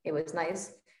 2010. It was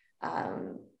nice.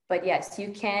 But yes,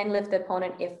 you can lift the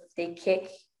opponent. If they kick,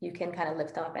 you can kind of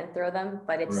lift them up and throw them.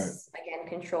 But it's, again,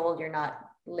 controlled. You're not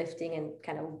lifting and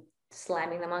kind of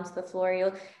slamming them onto the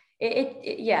floor.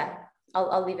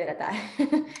 I'll leave it at that.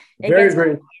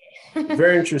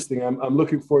 Very interesting. I'm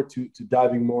looking forward to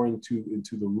diving more into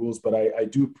the rules, but I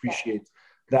do appreciate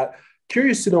that.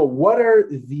 curious to know what are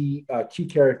the key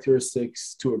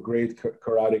characteristics to a great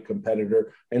karate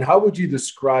competitor, and how would you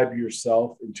describe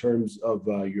yourself in terms of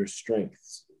your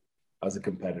strengths as a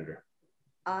competitor?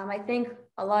 I think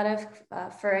a lot of,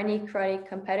 for any karate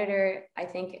competitor, I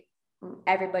think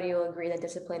everybody will agree that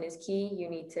discipline is key. You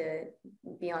need to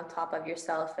be on top of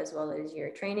yourself as well as your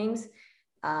trainings.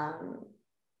 Um,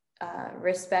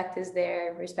 Respect is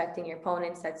there, respecting your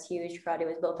opponents. That's huge. Karate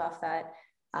was built off that.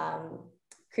 Um,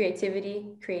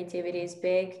 creativity is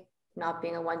big. Not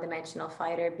being a one-dimensional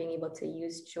fighter, being able to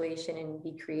use situation and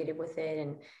be creative with it,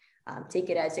 and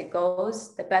take it as it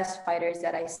goes. The best fighters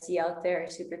that I see out there are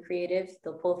super creative.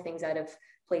 They'll pull things out of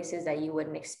places that you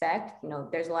wouldn't expect. You know,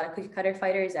 there's a lot of cookie cutter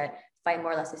fighters that fight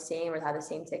more or less the same or have the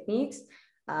same techniques.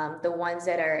 The ones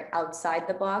that are outside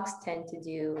the box tend to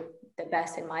do the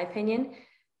best, in my opinion.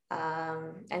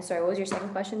 And sorry, what was your second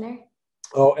question there?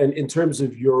 Oh, and in terms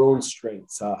of your own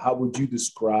strengths, how would you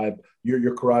describe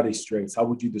your karate strengths? How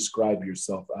would you describe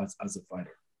yourself as a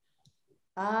fighter?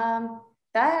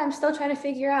 That I'm still trying to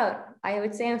figure out. I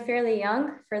would say I'm fairly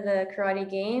young for the karate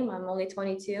game. I'm only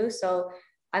 22, so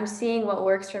I'm seeing what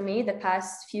works for me. The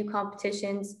past few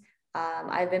competitions,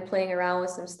 I've been playing around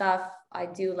with some stuff. I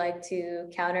do like to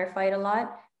counter fight a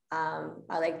lot.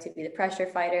 I like to be the pressure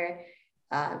fighter.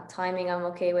 Timing I'm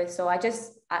okay with. So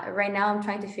right now I'm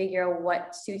trying to figure out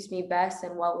what suits me best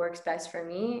and what works best for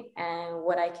me and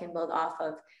what I can build off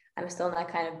of. I'm still in that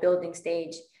kind of building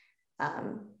stage.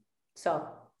 So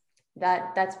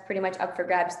that's pretty much up for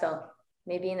grabs still.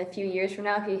 Maybe in a few years from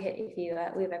now, if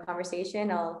we have a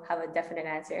conversation, I'll have a definite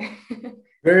answer.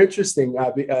 Very interesting.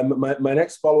 My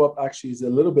next follow up actually is a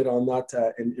little bit on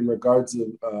that in regards of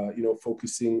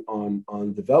focusing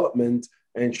on development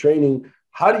and training.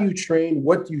 How do you train?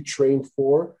 What do you train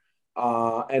for?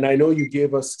 And I know you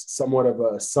gave us somewhat of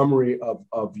a summary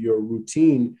of your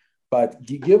routine, but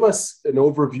give us an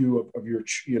overview of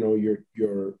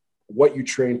your what you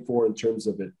train for in terms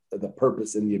of it, the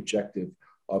purpose and the objective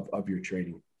of your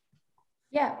training.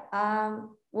 Yeah.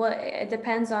 Well, it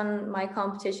depends on my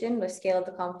competition, the scale of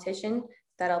the competition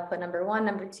that I'll put number one,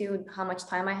 number two, how much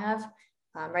time I have.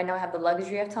 Right now I have the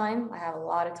luxury of time. I have a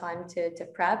lot of time to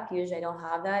prep. Usually I don't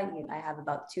have that. I have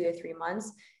about 2 to 3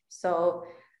 months. So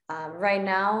right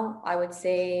now I would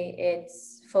say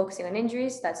it's focusing on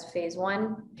injuries. That's phase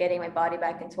one, getting my body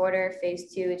back into order.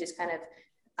 Phase two, just kind of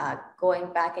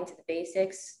going back into the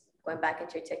basics, going back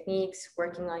into your techniques,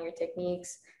 working on your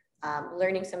techniques,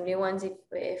 learning some new ones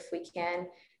if we can.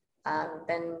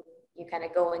 Then you kind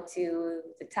of go into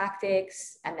the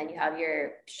tactics, and then you have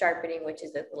your sharpening, which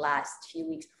is the last few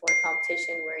weeks before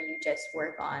competition, where you just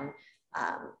work on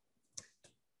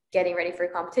getting ready for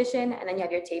competition. And then you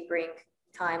have your tapering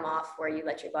time off where you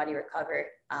let your body recover.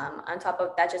 On top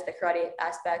of that, just the karate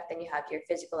aspect, then you have your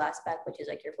physical aspect, which is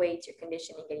like your weights, your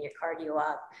conditioning, getting your cardio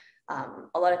up.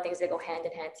 A lot of things that go hand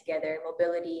in hand together,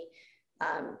 mobility.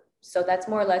 So that's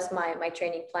more or less my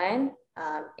training plan.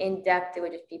 In depth, it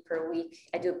would just be per week.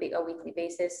 I do a weekly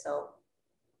basis, so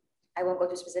I won't go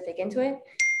too specific into it,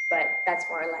 but that's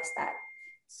more or less that.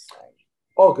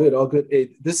 All good, all good.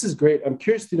 Hey, this is great. I'm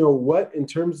curious to know what, in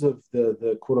terms of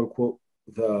the quote unquote,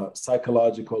 the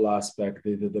psychological aspect,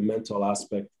 the mental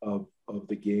aspect of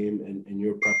the game and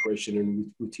your preparation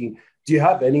and routine. Do you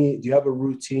have a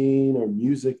routine or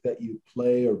music that you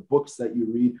play or books that you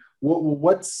read?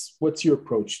 What's your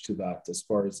approach to that as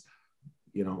far as,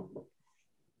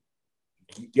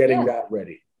 getting that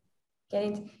ready?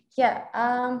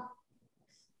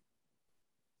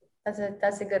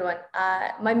 That's a good one.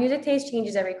 My music taste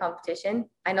changes every competition.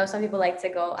 I know some people like to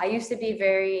go. I used to be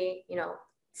very,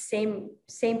 same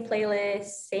playlist,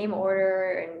 same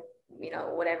order, and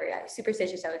whatever.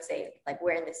 Superstitious, I would say, like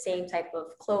wearing the same type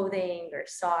of clothing or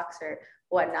socks or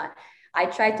whatnot. I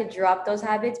tried to drop those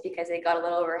habits because they got a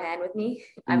little overhand with me.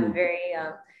 I'm a very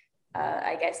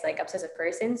I guess like obsessive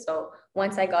person. So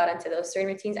once I got into those certain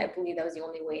routines, I believe that was the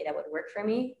only way that would work for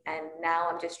me. And now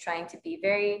I'm just trying to be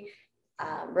very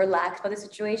relaxed about the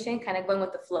situation, kind of going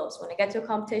with the flow. So when I get to a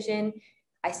competition,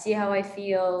 I see how I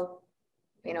feel,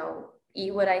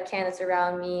 eat what I can that's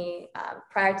around me.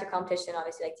 Prior to competition,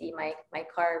 obviously, I like to eat my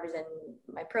carbs and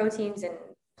my proteins and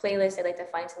playlists. I like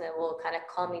to find something that will kind of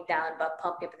calm me down, but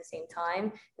pump me up at the same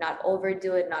time, not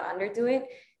overdo it, not underdo it.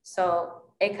 So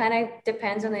it kind of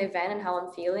depends on the event and how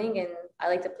I'm feeling, and I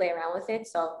like to play around with it.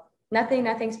 So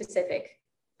nothing specific.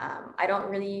 I don't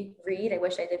really read. I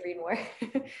wish I did read more.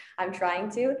 I'm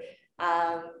trying to.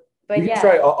 But you can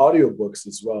try audiobooks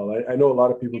as well. I know a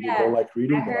lot of people who don't like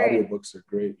reading, but audiobooks are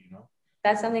great,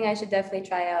 That's something I should definitely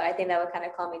try out. I think that would kind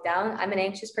of calm me down. I'm an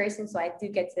anxious person, so I do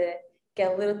get to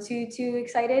get a little too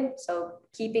excited. So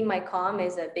keeping my calm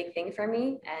is a big thing for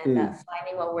me, and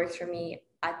finding what works for me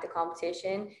at the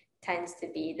competition tends to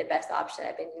be the best option.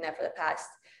 I've been doing that for the past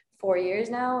 4 years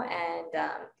now, and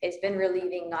it's been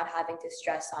relieving not having to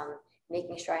stress on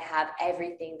making sure I have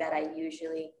everything that I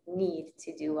usually need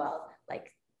to do well,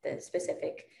 like the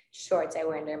specific shorts I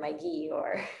wear under my gi,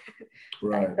 or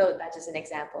right. That's just an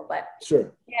example, but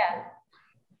sure. Yeah.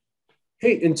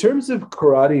 Hey, in terms of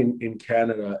karate in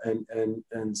Canada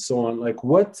and so on, like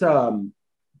what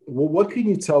can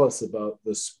you tell us about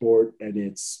the sport and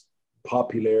its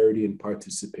popularity and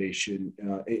participation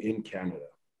in Canada?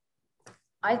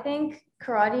 I think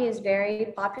karate is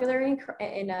very popular in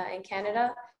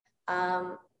Canada.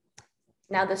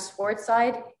 Now the sports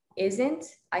side isn't.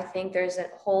 I think there's a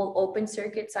whole open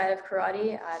circuit side of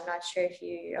karate. I'm not sure if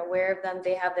you're aware of them.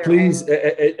 They have their Please own.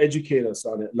 Educate us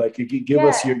on it. Like, give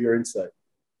us your insight.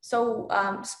 So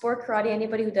sport karate,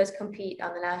 anybody who does compete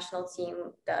on the national team,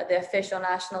 the official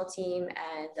national team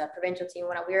and the provincial team,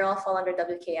 we all fall under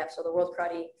WKF, so the World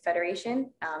Karate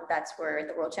Federation. That's where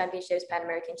the World Championships, Pan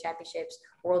American Championships,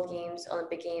 World Games,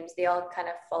 Olympic Games, they all kind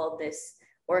of follow this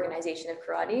organization of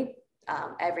karate,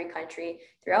 every country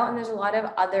throughout. And there's a lot of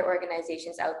other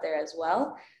organizations out there as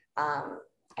well.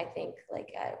 I think like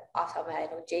off the top of my head,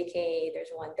 I know JK, there's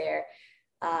one there.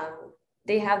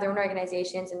 They have their own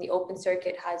organizations, and the Open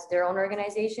Circuit has their own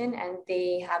organization, and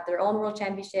they have their own World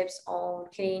Championships, own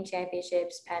Canadian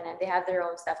Championships, and they have their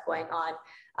own stuff going on.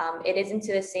 It isn't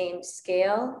to the same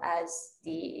scale as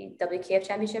the WKF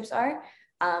Championships are,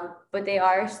 but they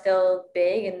are still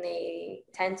big, and they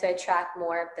tend to attract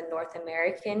more of the North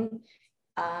American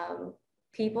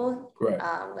people, right.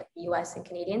 Like the US and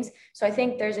Canadians. So I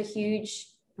think there's a huge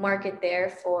market there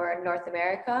for North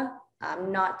America.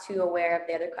 I'm not too aware of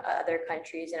the other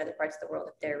countries and other parts of the world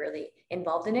if they're really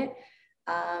involved in it.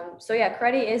 So yeah,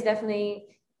 karate is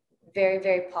definitely very,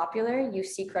 very popular. You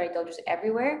see karate dojos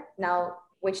everywhere. Now,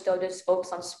 which dojos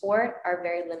focus on sport are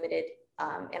very limited.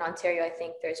 In Ontario, I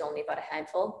think there's only about a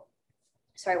handful.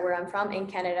 Sorry, where I'm from. In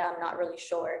Canada, I'm not really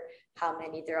sure how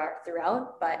many there are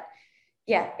throughout, but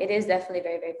yeah, it is definitely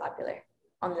very, very popular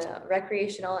on the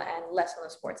recreational and less on the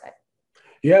sports side.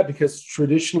 Yeah, because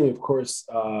traditionally, of course,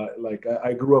 like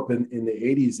I grew up in the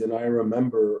 80s, and I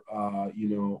remember,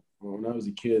 when I was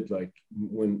a kid, like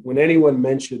when anyone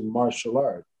mentioned martial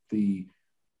art, the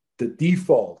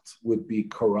default would be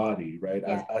karate, right?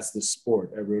 Yeah. As the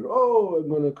sport. Everyone, oh, I'm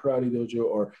going to karate dojo,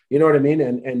 or you know what I mean?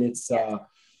 And it's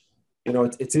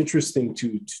it's interesting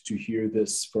to hear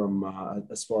this from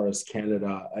as far as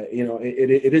Canada.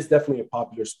 It is definitely a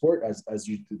popular sport as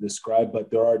you described,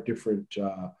 but there are different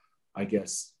I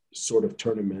guess sort of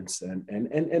tournaments and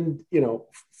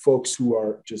folks who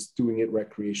are just doing it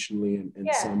recreationally and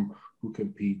some who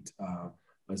compete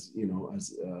as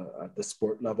at the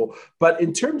sport level. But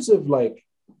in terms of like,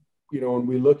 when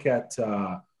we look at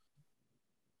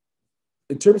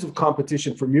in terms of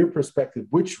competition, from your perspective,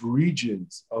 which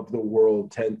regions of the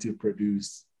world tend to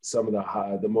produce some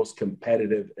of the most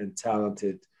competitive and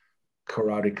talented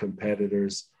karate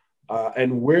competitors?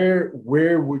 And where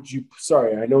would you,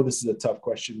 sorry, I know this is a tough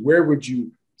question, where would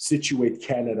you situate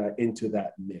Canada into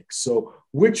that mix? So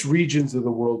which regions of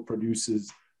the world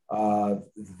produces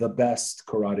the best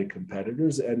karate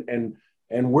competitors, and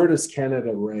where does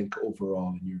Canada rank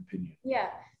overall in your opinion? Yeah,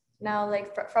 now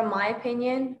like from my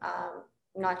opinion, I'm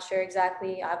not sure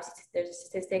exactly. Obviously, there's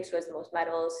statistics who has the most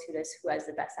medals, who has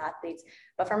the best athletes.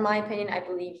 But from my opinion, I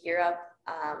believe Europe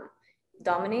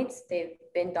dominates. They've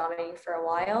been dominating for a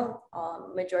while.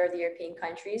 Majority of the European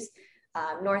countries.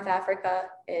 North Africa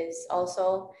is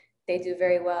also, they do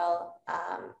very well.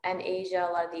 And Asia,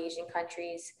 a lot of the Asian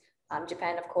countries.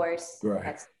 Japan, of course, right.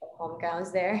 That's the home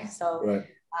grounds there. So right.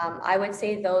 I would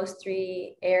say those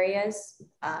three areas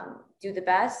do the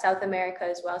best. South America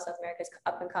as well. South America is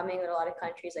up and coming with a lot of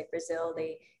countries like Brazil.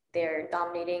 They're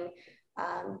dominating.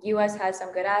 US has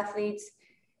some good athletes.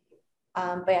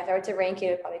 But yeah, if I were to rank it, it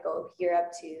would probably go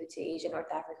Europe to Asia,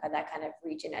 North Africa, that kind of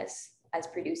region as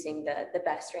producing the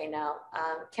best right now.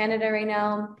 Canada right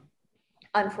now,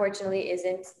 unfortunately,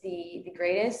 isn't the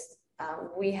greatest.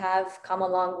 We have come a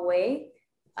long way.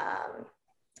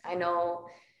 I know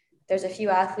there's a few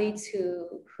athletes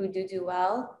who do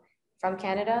well from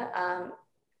Canada.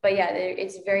 But yeah,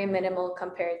 it's very minimal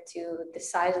compared to the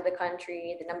size of the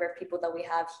country, the number of people that we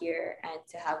have here, and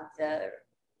to have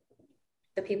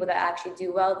the people that actually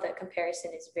do well. The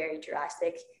comparison is very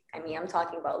drastic. I mean, I'm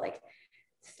talking about like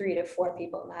 3 to 4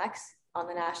 people max on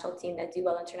the national team that do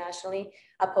well internationally,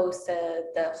 opposed to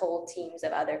the whole teams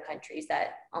of other countries that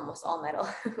almost all medal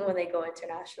when they go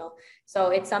international. So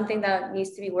it's something that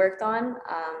needs to be worked on.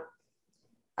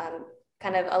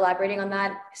 kind of elaborating on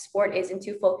that, sport isn't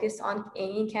too focused on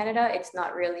in Canada. It's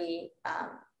not really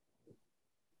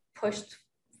pushed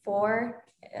for,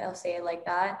 I'll say it like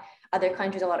that. Other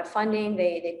countries, a lot of funding,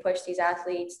 they push these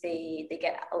athletes, they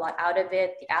get a lot out of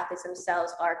it. The athletes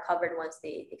themselves are covered once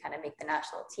they kind of make the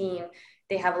national team.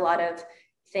 They have a lot of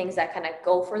things that kind of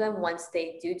go for them once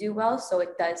they do well. So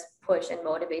it does push and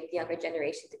motivate the younger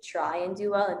generation to try and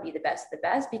do well and be the best of the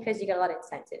best, because you get a lot of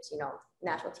incentives, you know,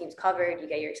 national teams covered, you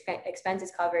get your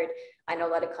expenses covered. I know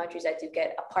a lot of countries that do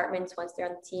get apartments once they're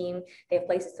on the team. They have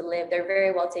places to live. They're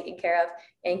very well taken care of.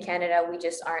 In Canada, we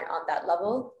just aren't on that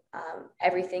level.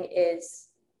 Everything is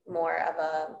more of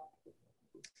a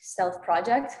self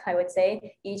project, I would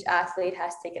say. Each athlete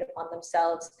has to take it upon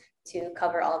themselves to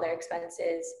cover all their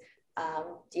expenses,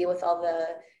 deal with all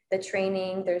the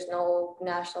training. There's no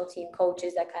national team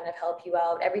coaches that kind of help you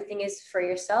out. Everything is for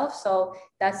yourself. So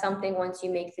that's something, once you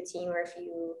make the team, or if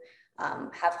you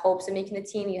have hopes of making the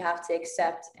team, you have to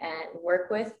accept and work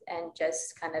with, and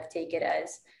just kind of take it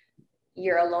as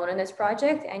you're alone in this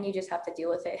project and you just have to deal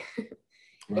with it.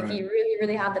 Right. If you really,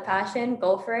 really have the passion,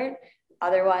 go for it.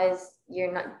 Otherwise,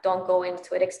 don't go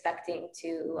into it expecting to,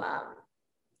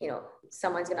 you know,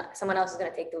 someone else is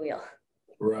going to take the wheel.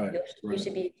 Right. You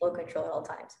should be in full control at all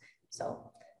times.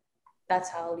 So that's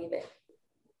how I'll leave it.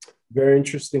 Very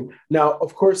interesting. Now,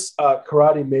 of course,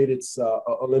 karate made its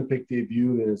Olympic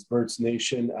debut in its birth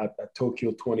nation at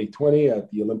Tokyo 2020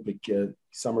 at the Olympic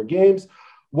Summer Games.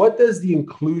 What does the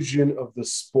inclusion of the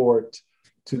sport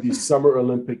to the Summer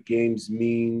Olympic Games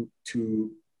mean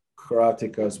to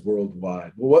karatekas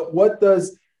worldwide? What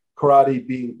does karate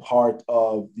being part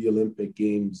of the Olympic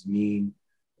Games mean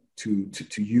to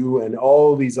you and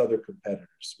all these other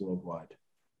competitors worldwide?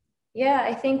 Yeah,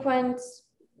 I think once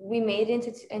we made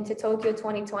it into Tokyo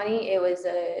 2020, it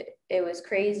was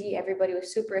crazy. Everybody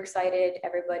was super excited.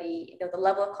 Everybody, you know, the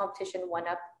level of competition went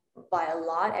up by a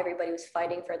lot. Everybody was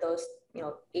fighting for those, you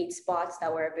know, 8 spots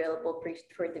that were available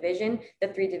per division, the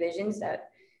 3 divisions that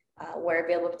were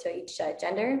available to each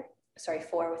gender.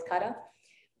 4 with kata.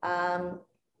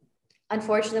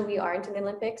 Unfortunately, we aren't in the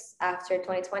Olympics after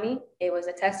 2020. It was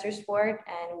a tester sport,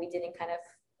 and we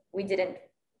didn't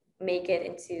make it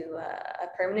into a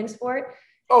permanent sport.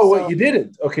 Oh, so, wait, you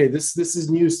didn't? Okay, this is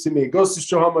news to me. It goes to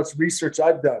show how much research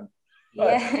I've done.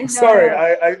 Yeah. Sorry,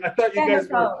 I thought you guys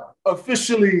were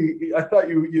officially. I thought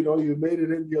you made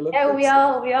it in the Olympics.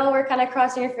 Yeah, we all were kind of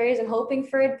crossing our fingers and hoping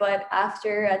for it, but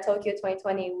after Tokyo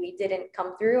 2020, we didn't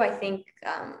come through. I think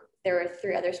there were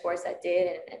 3 other sports that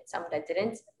did, and some that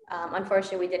didn't.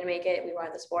 Unfortunately, we didn't make it. We were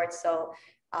on the sports, so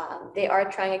they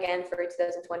are trying again for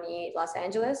 2028 Los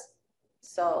Angeles.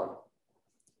 So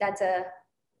that's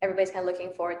everybody's kind of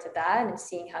looking forward to that and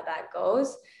seeing how that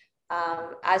goes.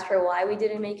 As for why we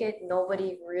didn't make it,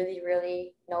 nobody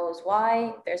really knows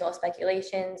why. There's all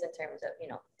speculations in terms of, you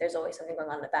know, there's always something going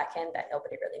on in the back end that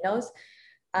nobody really knows.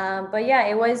 But yeah,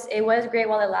 it was great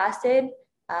while it lasted.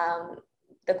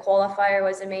 The qualifier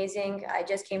was amazing. I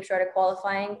just came short of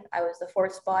qualifying. I was the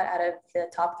 4th spot out of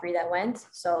the top 3 that went.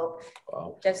 So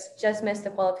wow. just missed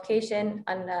the qualification.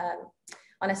 And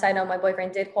on a side note, my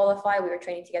boyfriend did qualify. We were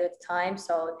training together at the time.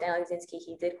 So Dan Legzinski,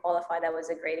 he did qualify. That was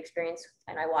a great experience.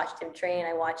 And I watched him train.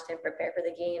 I watched him prepare for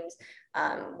the games.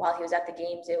 While he was at the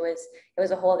games, it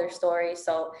was a whole other story.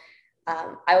 So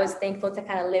I was thankful to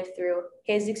kind of live through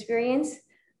his experience.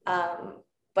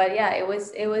 But yeah, it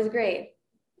was great.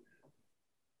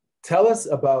 Tell us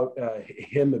about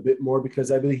him a bit more, because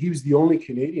I believe he was the only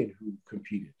Canadian who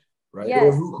competed, right? Yes.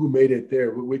 Or who made it there,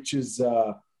 which is,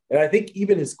 and I think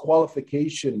even his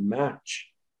qualification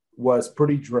match was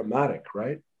pretty dramatic,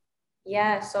 right?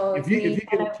 Yeah. So if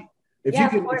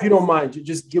you don't mind,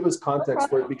 just give us context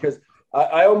for it, because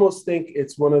I almost think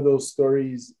it's one of those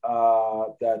stories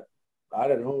that, I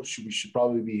don't know, we should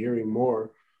probably be hearing more.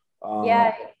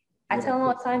 Yeah. I tell him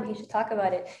all the time he should talk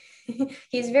about it.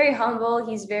 He's very humble.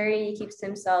 He keeps to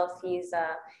himself. He's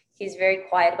very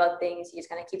quiet about things. He just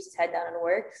kind of keeps his head down and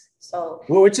works. So,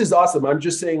 well, which is awesome. I'm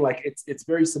just saying, like, it's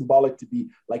very symbolic to be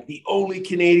like the only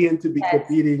Canadian to be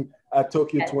competing at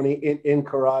Tokyo 20 in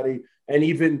karate. And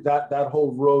even that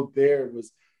whole road there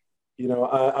was, you know,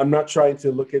 I'm not trying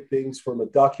to look at things from a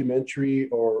documentary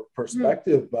or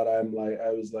perspective, but I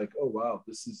was like, oh wow,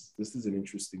 this is an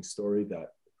interesting story that.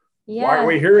 Yeah. Why are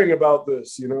we hearing about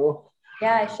this, you know?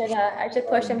 Yeah, I should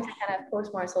push him to kind of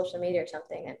post more on social media or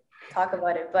something and talk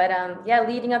about it. But yeah,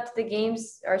 leading up to the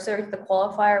games, or sort of the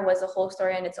qualifier, was a whole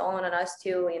story on its own on us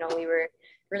too. You know, we were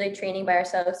really training by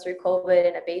ourselves through COVID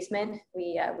in a basement.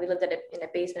 We lived in a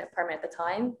basement apartment at the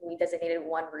time. We designated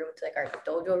one room to like our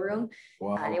dojo room.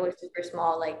 Wow. And it was super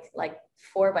small, like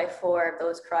 4x4 of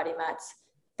those karate mats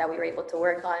that we were able to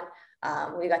work on.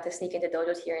 We got to sneak into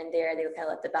dojos here and there. They would kind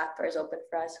of let the back doors open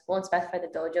for us. Won't specify the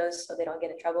dojos so they don't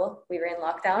get in trouble. We were in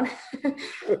lockdown,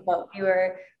 but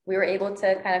we were able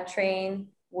to kind of train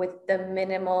with the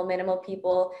minimal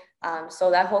people.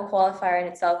 So that whole qualifier in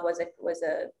itself was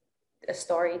a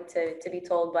story to be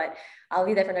told, but I'll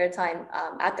leave that for another time.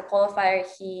 At the qualifier,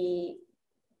 he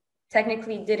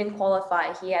technically didn't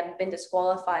qualify. He had been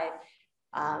disqualified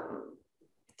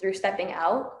through stepping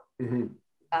out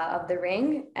of the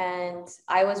ring. And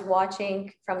I was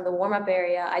watching from the warm-up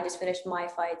area. I just finished my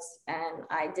fights and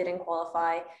I didn't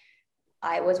qualify.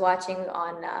 I was watching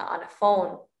on a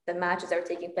phone the matches that were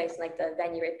taking place in like the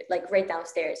venue, like right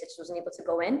downstairs. I just wasn't able to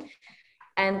go in.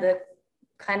 And the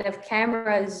kind of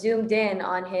camera zoomed in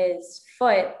on his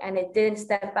foot and it didn't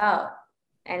step out.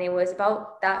 And it was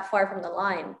about that far from the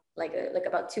line, like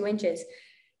about 2 inches.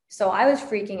 So I was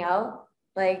freaking out.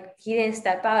 Like he didn't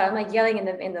step out. I'm like yelling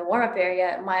in the warm-up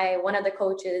area. One of the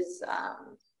coaches,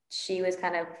 she was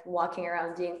kind of walking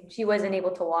around she wasn't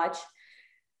able to watch.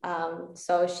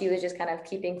 So she was just kind of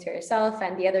keeping to herself,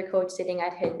 and the other coach sitting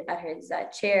at his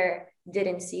chair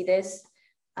didn't see this.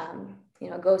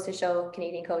 Goes to show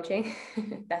Canadian coaching.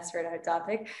 That's for another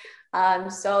topic.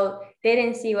 So they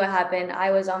didn't see what happened.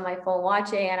 I was on my phone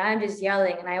watching and I'm just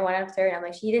yelling, and I went up to her and I'm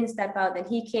like, she didn't step out. Then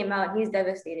he came out, he's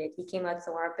devastated. He came out to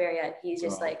the warm-up area. He's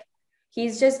just like,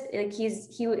 his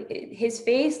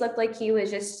face looked like he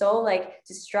was just so like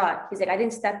distraught. He's like, I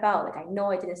didn't step out. Like, I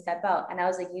know I didn't step out. And I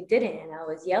was like, you didn't. And I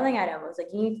was yelling at him. I was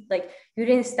like, you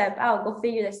didn't step out. Go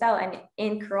figure this out. And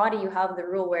in karate, you have the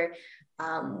rule where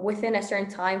within a certain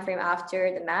time frame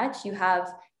after the match, you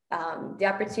have the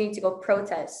opportunity to go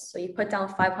protest. So you put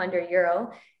down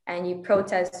 €500 and you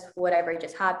protest whatever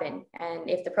just happened. And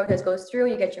if the protest goes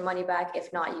through, you get your money back.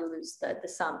 If not, you lose the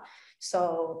sum.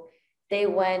 So they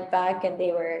went back and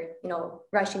they were,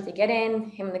 rushing to get in,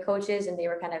 him and the coaches, and they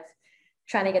were kind of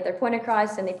trying to get their point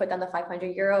across, and they put down the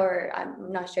 €500, or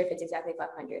I'm not sure if it's exactly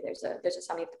 500. There's a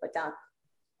sum you have to put down.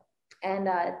 And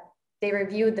they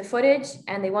reviewed the footage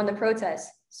and they won the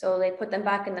protest. So they put them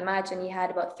back in the match, and he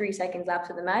had about 3 seconds left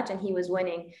of the match and he was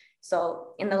winning.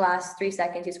 So in the last 3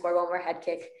 seconds, he scored one more head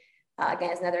kick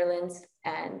against Netherlands.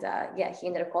 And he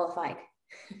ended up qualifying.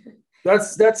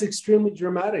 That's extremely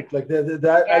dramatic. Like that.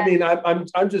 Yeah. I mean,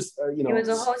 I'm just It was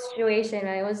a whole situation,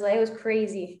 and it was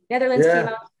crazy. Netherlands came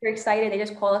out super excited. They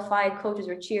just qualified. Coaches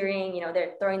were cheering.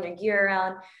 They're throwing their gear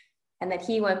around. And then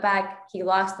he went back. He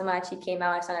lost the match. He came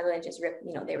out. I saw Netherlands just ripped.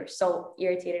 They were so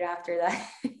irritated after that.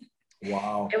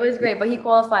 Wow. It was great, but he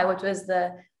qualified, which was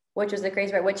the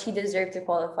crazy part. Which he deserved to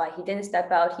qualify. He didn't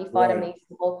step out. He fought amazing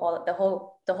the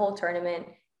whole tournament.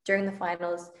 During the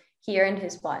finals, he earned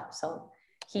his spot. So.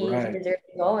 He deserved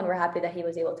to go, and we're happy that he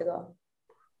was able to go.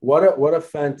 What a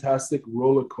fantastic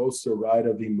roller coaster ride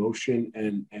of emotion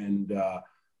and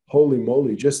holy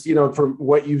moly! Just from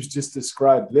what you've just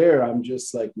described there, I'm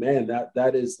just like, man,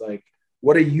 that is like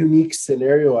what a unique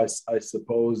scenario, I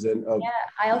suppose. And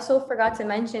I also forgot to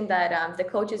mention that the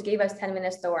coaches gave us 10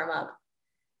 minutes to warm up,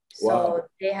 so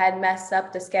they had messed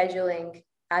up the scheduling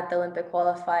at the Olympic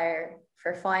qualifier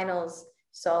for finals.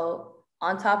 So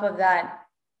on top of that.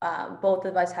 Both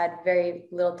of us had very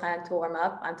little time to warm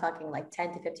up. I'm talking like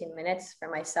 10 to 15 minutes for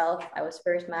myself. I was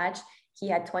first match. He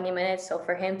had 20 minutes. So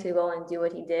for him to go and do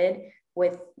what he did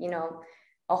with,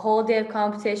 a whole day of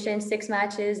competition, 6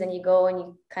 matches, and you go and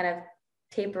you kind of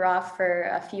taper off for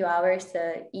a few hours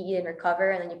to eat and recover.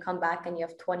 And then you come back and you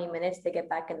have 20 minutes to get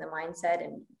back in the mindset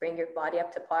and bring your body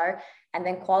up to par and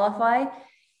then qualify.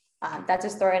 That's a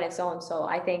story in its own. So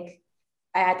I think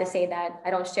I had to say that. I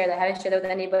haven't shared that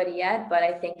with anybody yet, but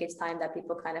I think it's time that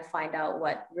people kind of find out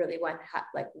what really what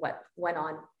went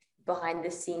on behind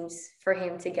the scenes for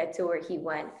him to get to where he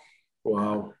went.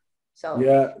 Wow. So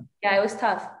it was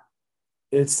tough.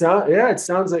 It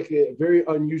sounds like a very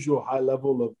unusual high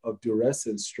level of duress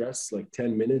and stress. Like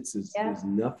 10 minutes is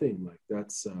nothing. Like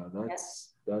that's and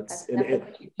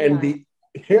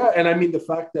I mean the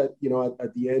fact that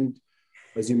at the end,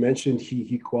 as you mentioned,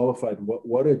 he qualified.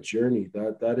 What a journey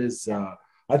that is. I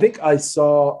think I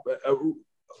saw.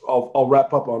 I'll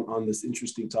wrap up on this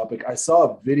interesting topic. I saw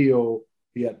a video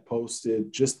he had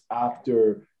posted just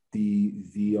after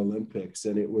the Olympics,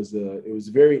 and it was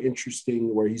very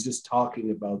interesting where he's just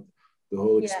talking about the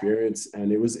whole experience,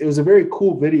 and it was a very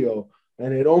cool video,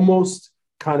 and it almost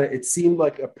it seemed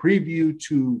like a preview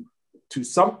to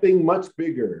something much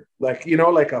bigger, like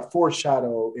like a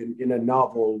foreshadow in a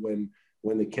novel when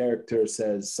the character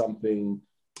says something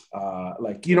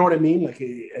like, what I mean? Like,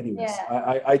 anyways,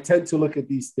 I tend to look at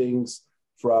these things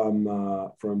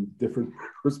from different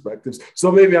perspectives.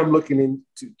 So maybe I'm looking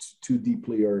into too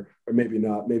deeply, or maybe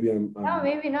not. Maybe No,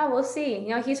 maybe not. We'll see. You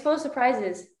know, he's full of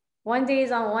surprises. One day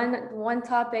he's on one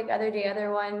topic, other day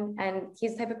other one, and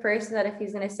he's the type of person that if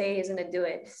he's gonna say, he's gonna do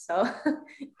it. So,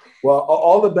 well,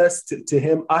 all the best to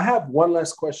him. I have one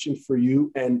last question for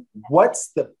you. And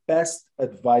what's the best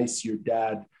advice your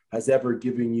dad has ever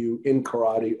given you in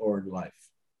karate or in life,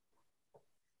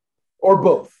 or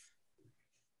both?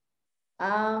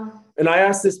 And I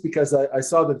asked this because I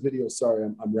saw the video. Sorry,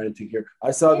 I'm ranting here. I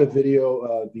saw the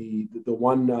video, the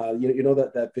one, you know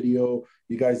that video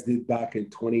you guys did back in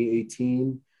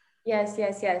 2018. Yes.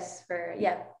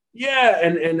 Yeah,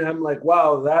 and I'm like,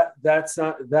 wow, that's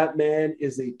not, that man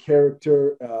is a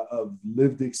character of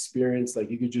lived experience. Like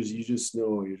you just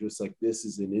know, you're just like, this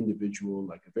is an individual,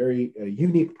 like a very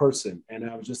unique person. And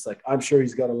I was just like, I'm sure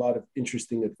he's got a lot of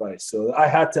interesting advice. So I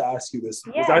had to ask you this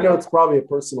because I know it's probably a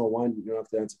personal one. You don't have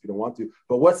to answer if you don't want to.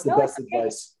 But what's the best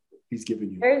advice he's given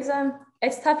you? There's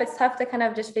it's tough. It's tough to kind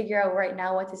of just figure out right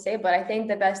now what to say. But I think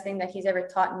the best thing that he's ever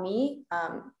taught me,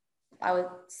 I would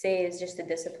say, is just the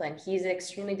discipline. He's an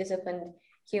extremely disciplined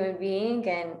human being,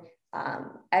 and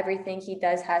everything he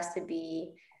does has to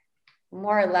be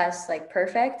more or less like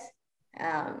perfect.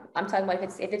 I'm talking about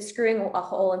if it's screwing a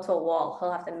hole into a wall,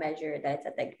 he'll have to measure that it's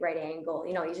at the right angle.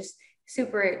 You know, he's just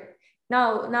super.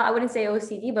 No, I wouldn't say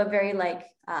OCD, but very like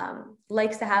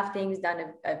likes to have things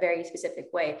done a very specific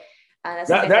way.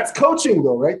 That's coaching,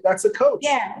 though, right? That's a coach.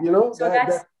 Yeah, you know. So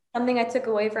that's something I took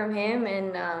away from him,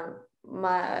 and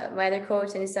my other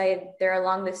coach and decided they're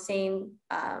along the same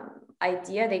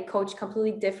idea. They coach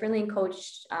completely differently and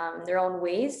coach their own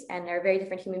ways, and they're very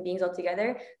different human beings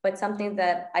altogether. But something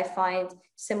that I find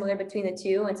similar between the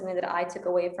two, and something that I took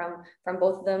away from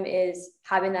both of them, is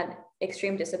having that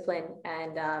extreme discipline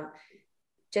and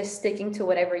just sticking to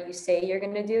whatever you say you're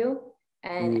going to do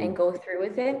and go through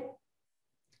with it.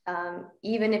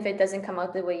 Even if it doesn't come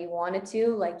out the way you want it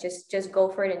to, like just go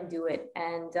for it and do it.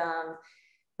 And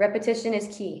repetition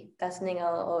is key. That's something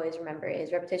I'll always remember,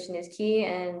 is repetition is key,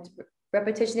 and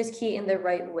repetition is key in the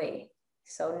right way.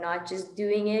 So not just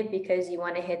doing it because you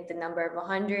want to hit the number of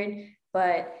 100,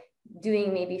 but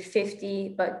doing maybe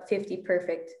 50, but 50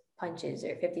 perfect punches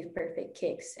or 50 perfect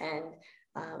kicks. And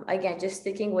again, just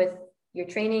sticking with your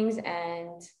trainings.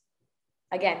 And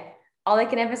again, all I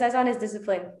can emphasize on is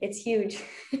discipline. It's huge.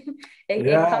 It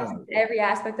comes in every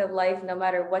aspect of life, no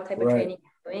matter what type of training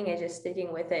you're doing, is just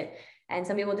sticking with it. And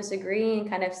some people disagree and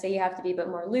kind of say you have to be a bit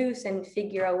more loose and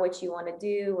figure out what you want to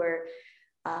do, or,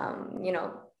 you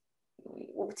know,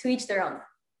 to each their own.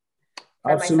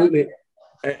 Absolutely.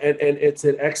 And it's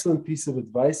an excellent piece of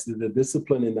advice, the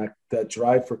discipline and that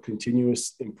drive for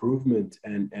continuous improvement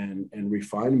and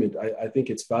refinement. I think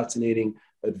it's fascinating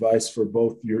advice for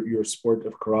both your sport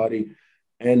of karate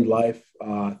and life.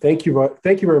 Thank you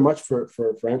very much for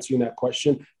answering that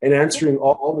question and answering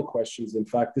all the questions. In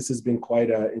fact, this has been quite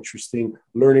an interesting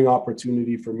learning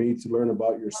opportunity for me to learn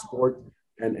about your sport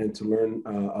and to learn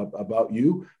about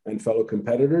you and fellow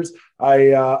competitors.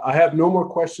 I have no more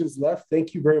questions left.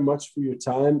 Thank you very much for your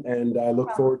time, and I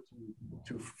look forward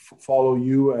to follow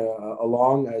you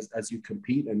along as you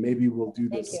compete, and maybe we'll do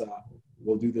this.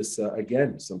 We'll do this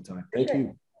again sometime. Thank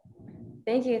you.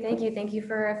 Thank you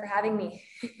for having me.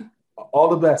 All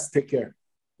the best. Take care.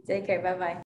 Take care. Bye-bye.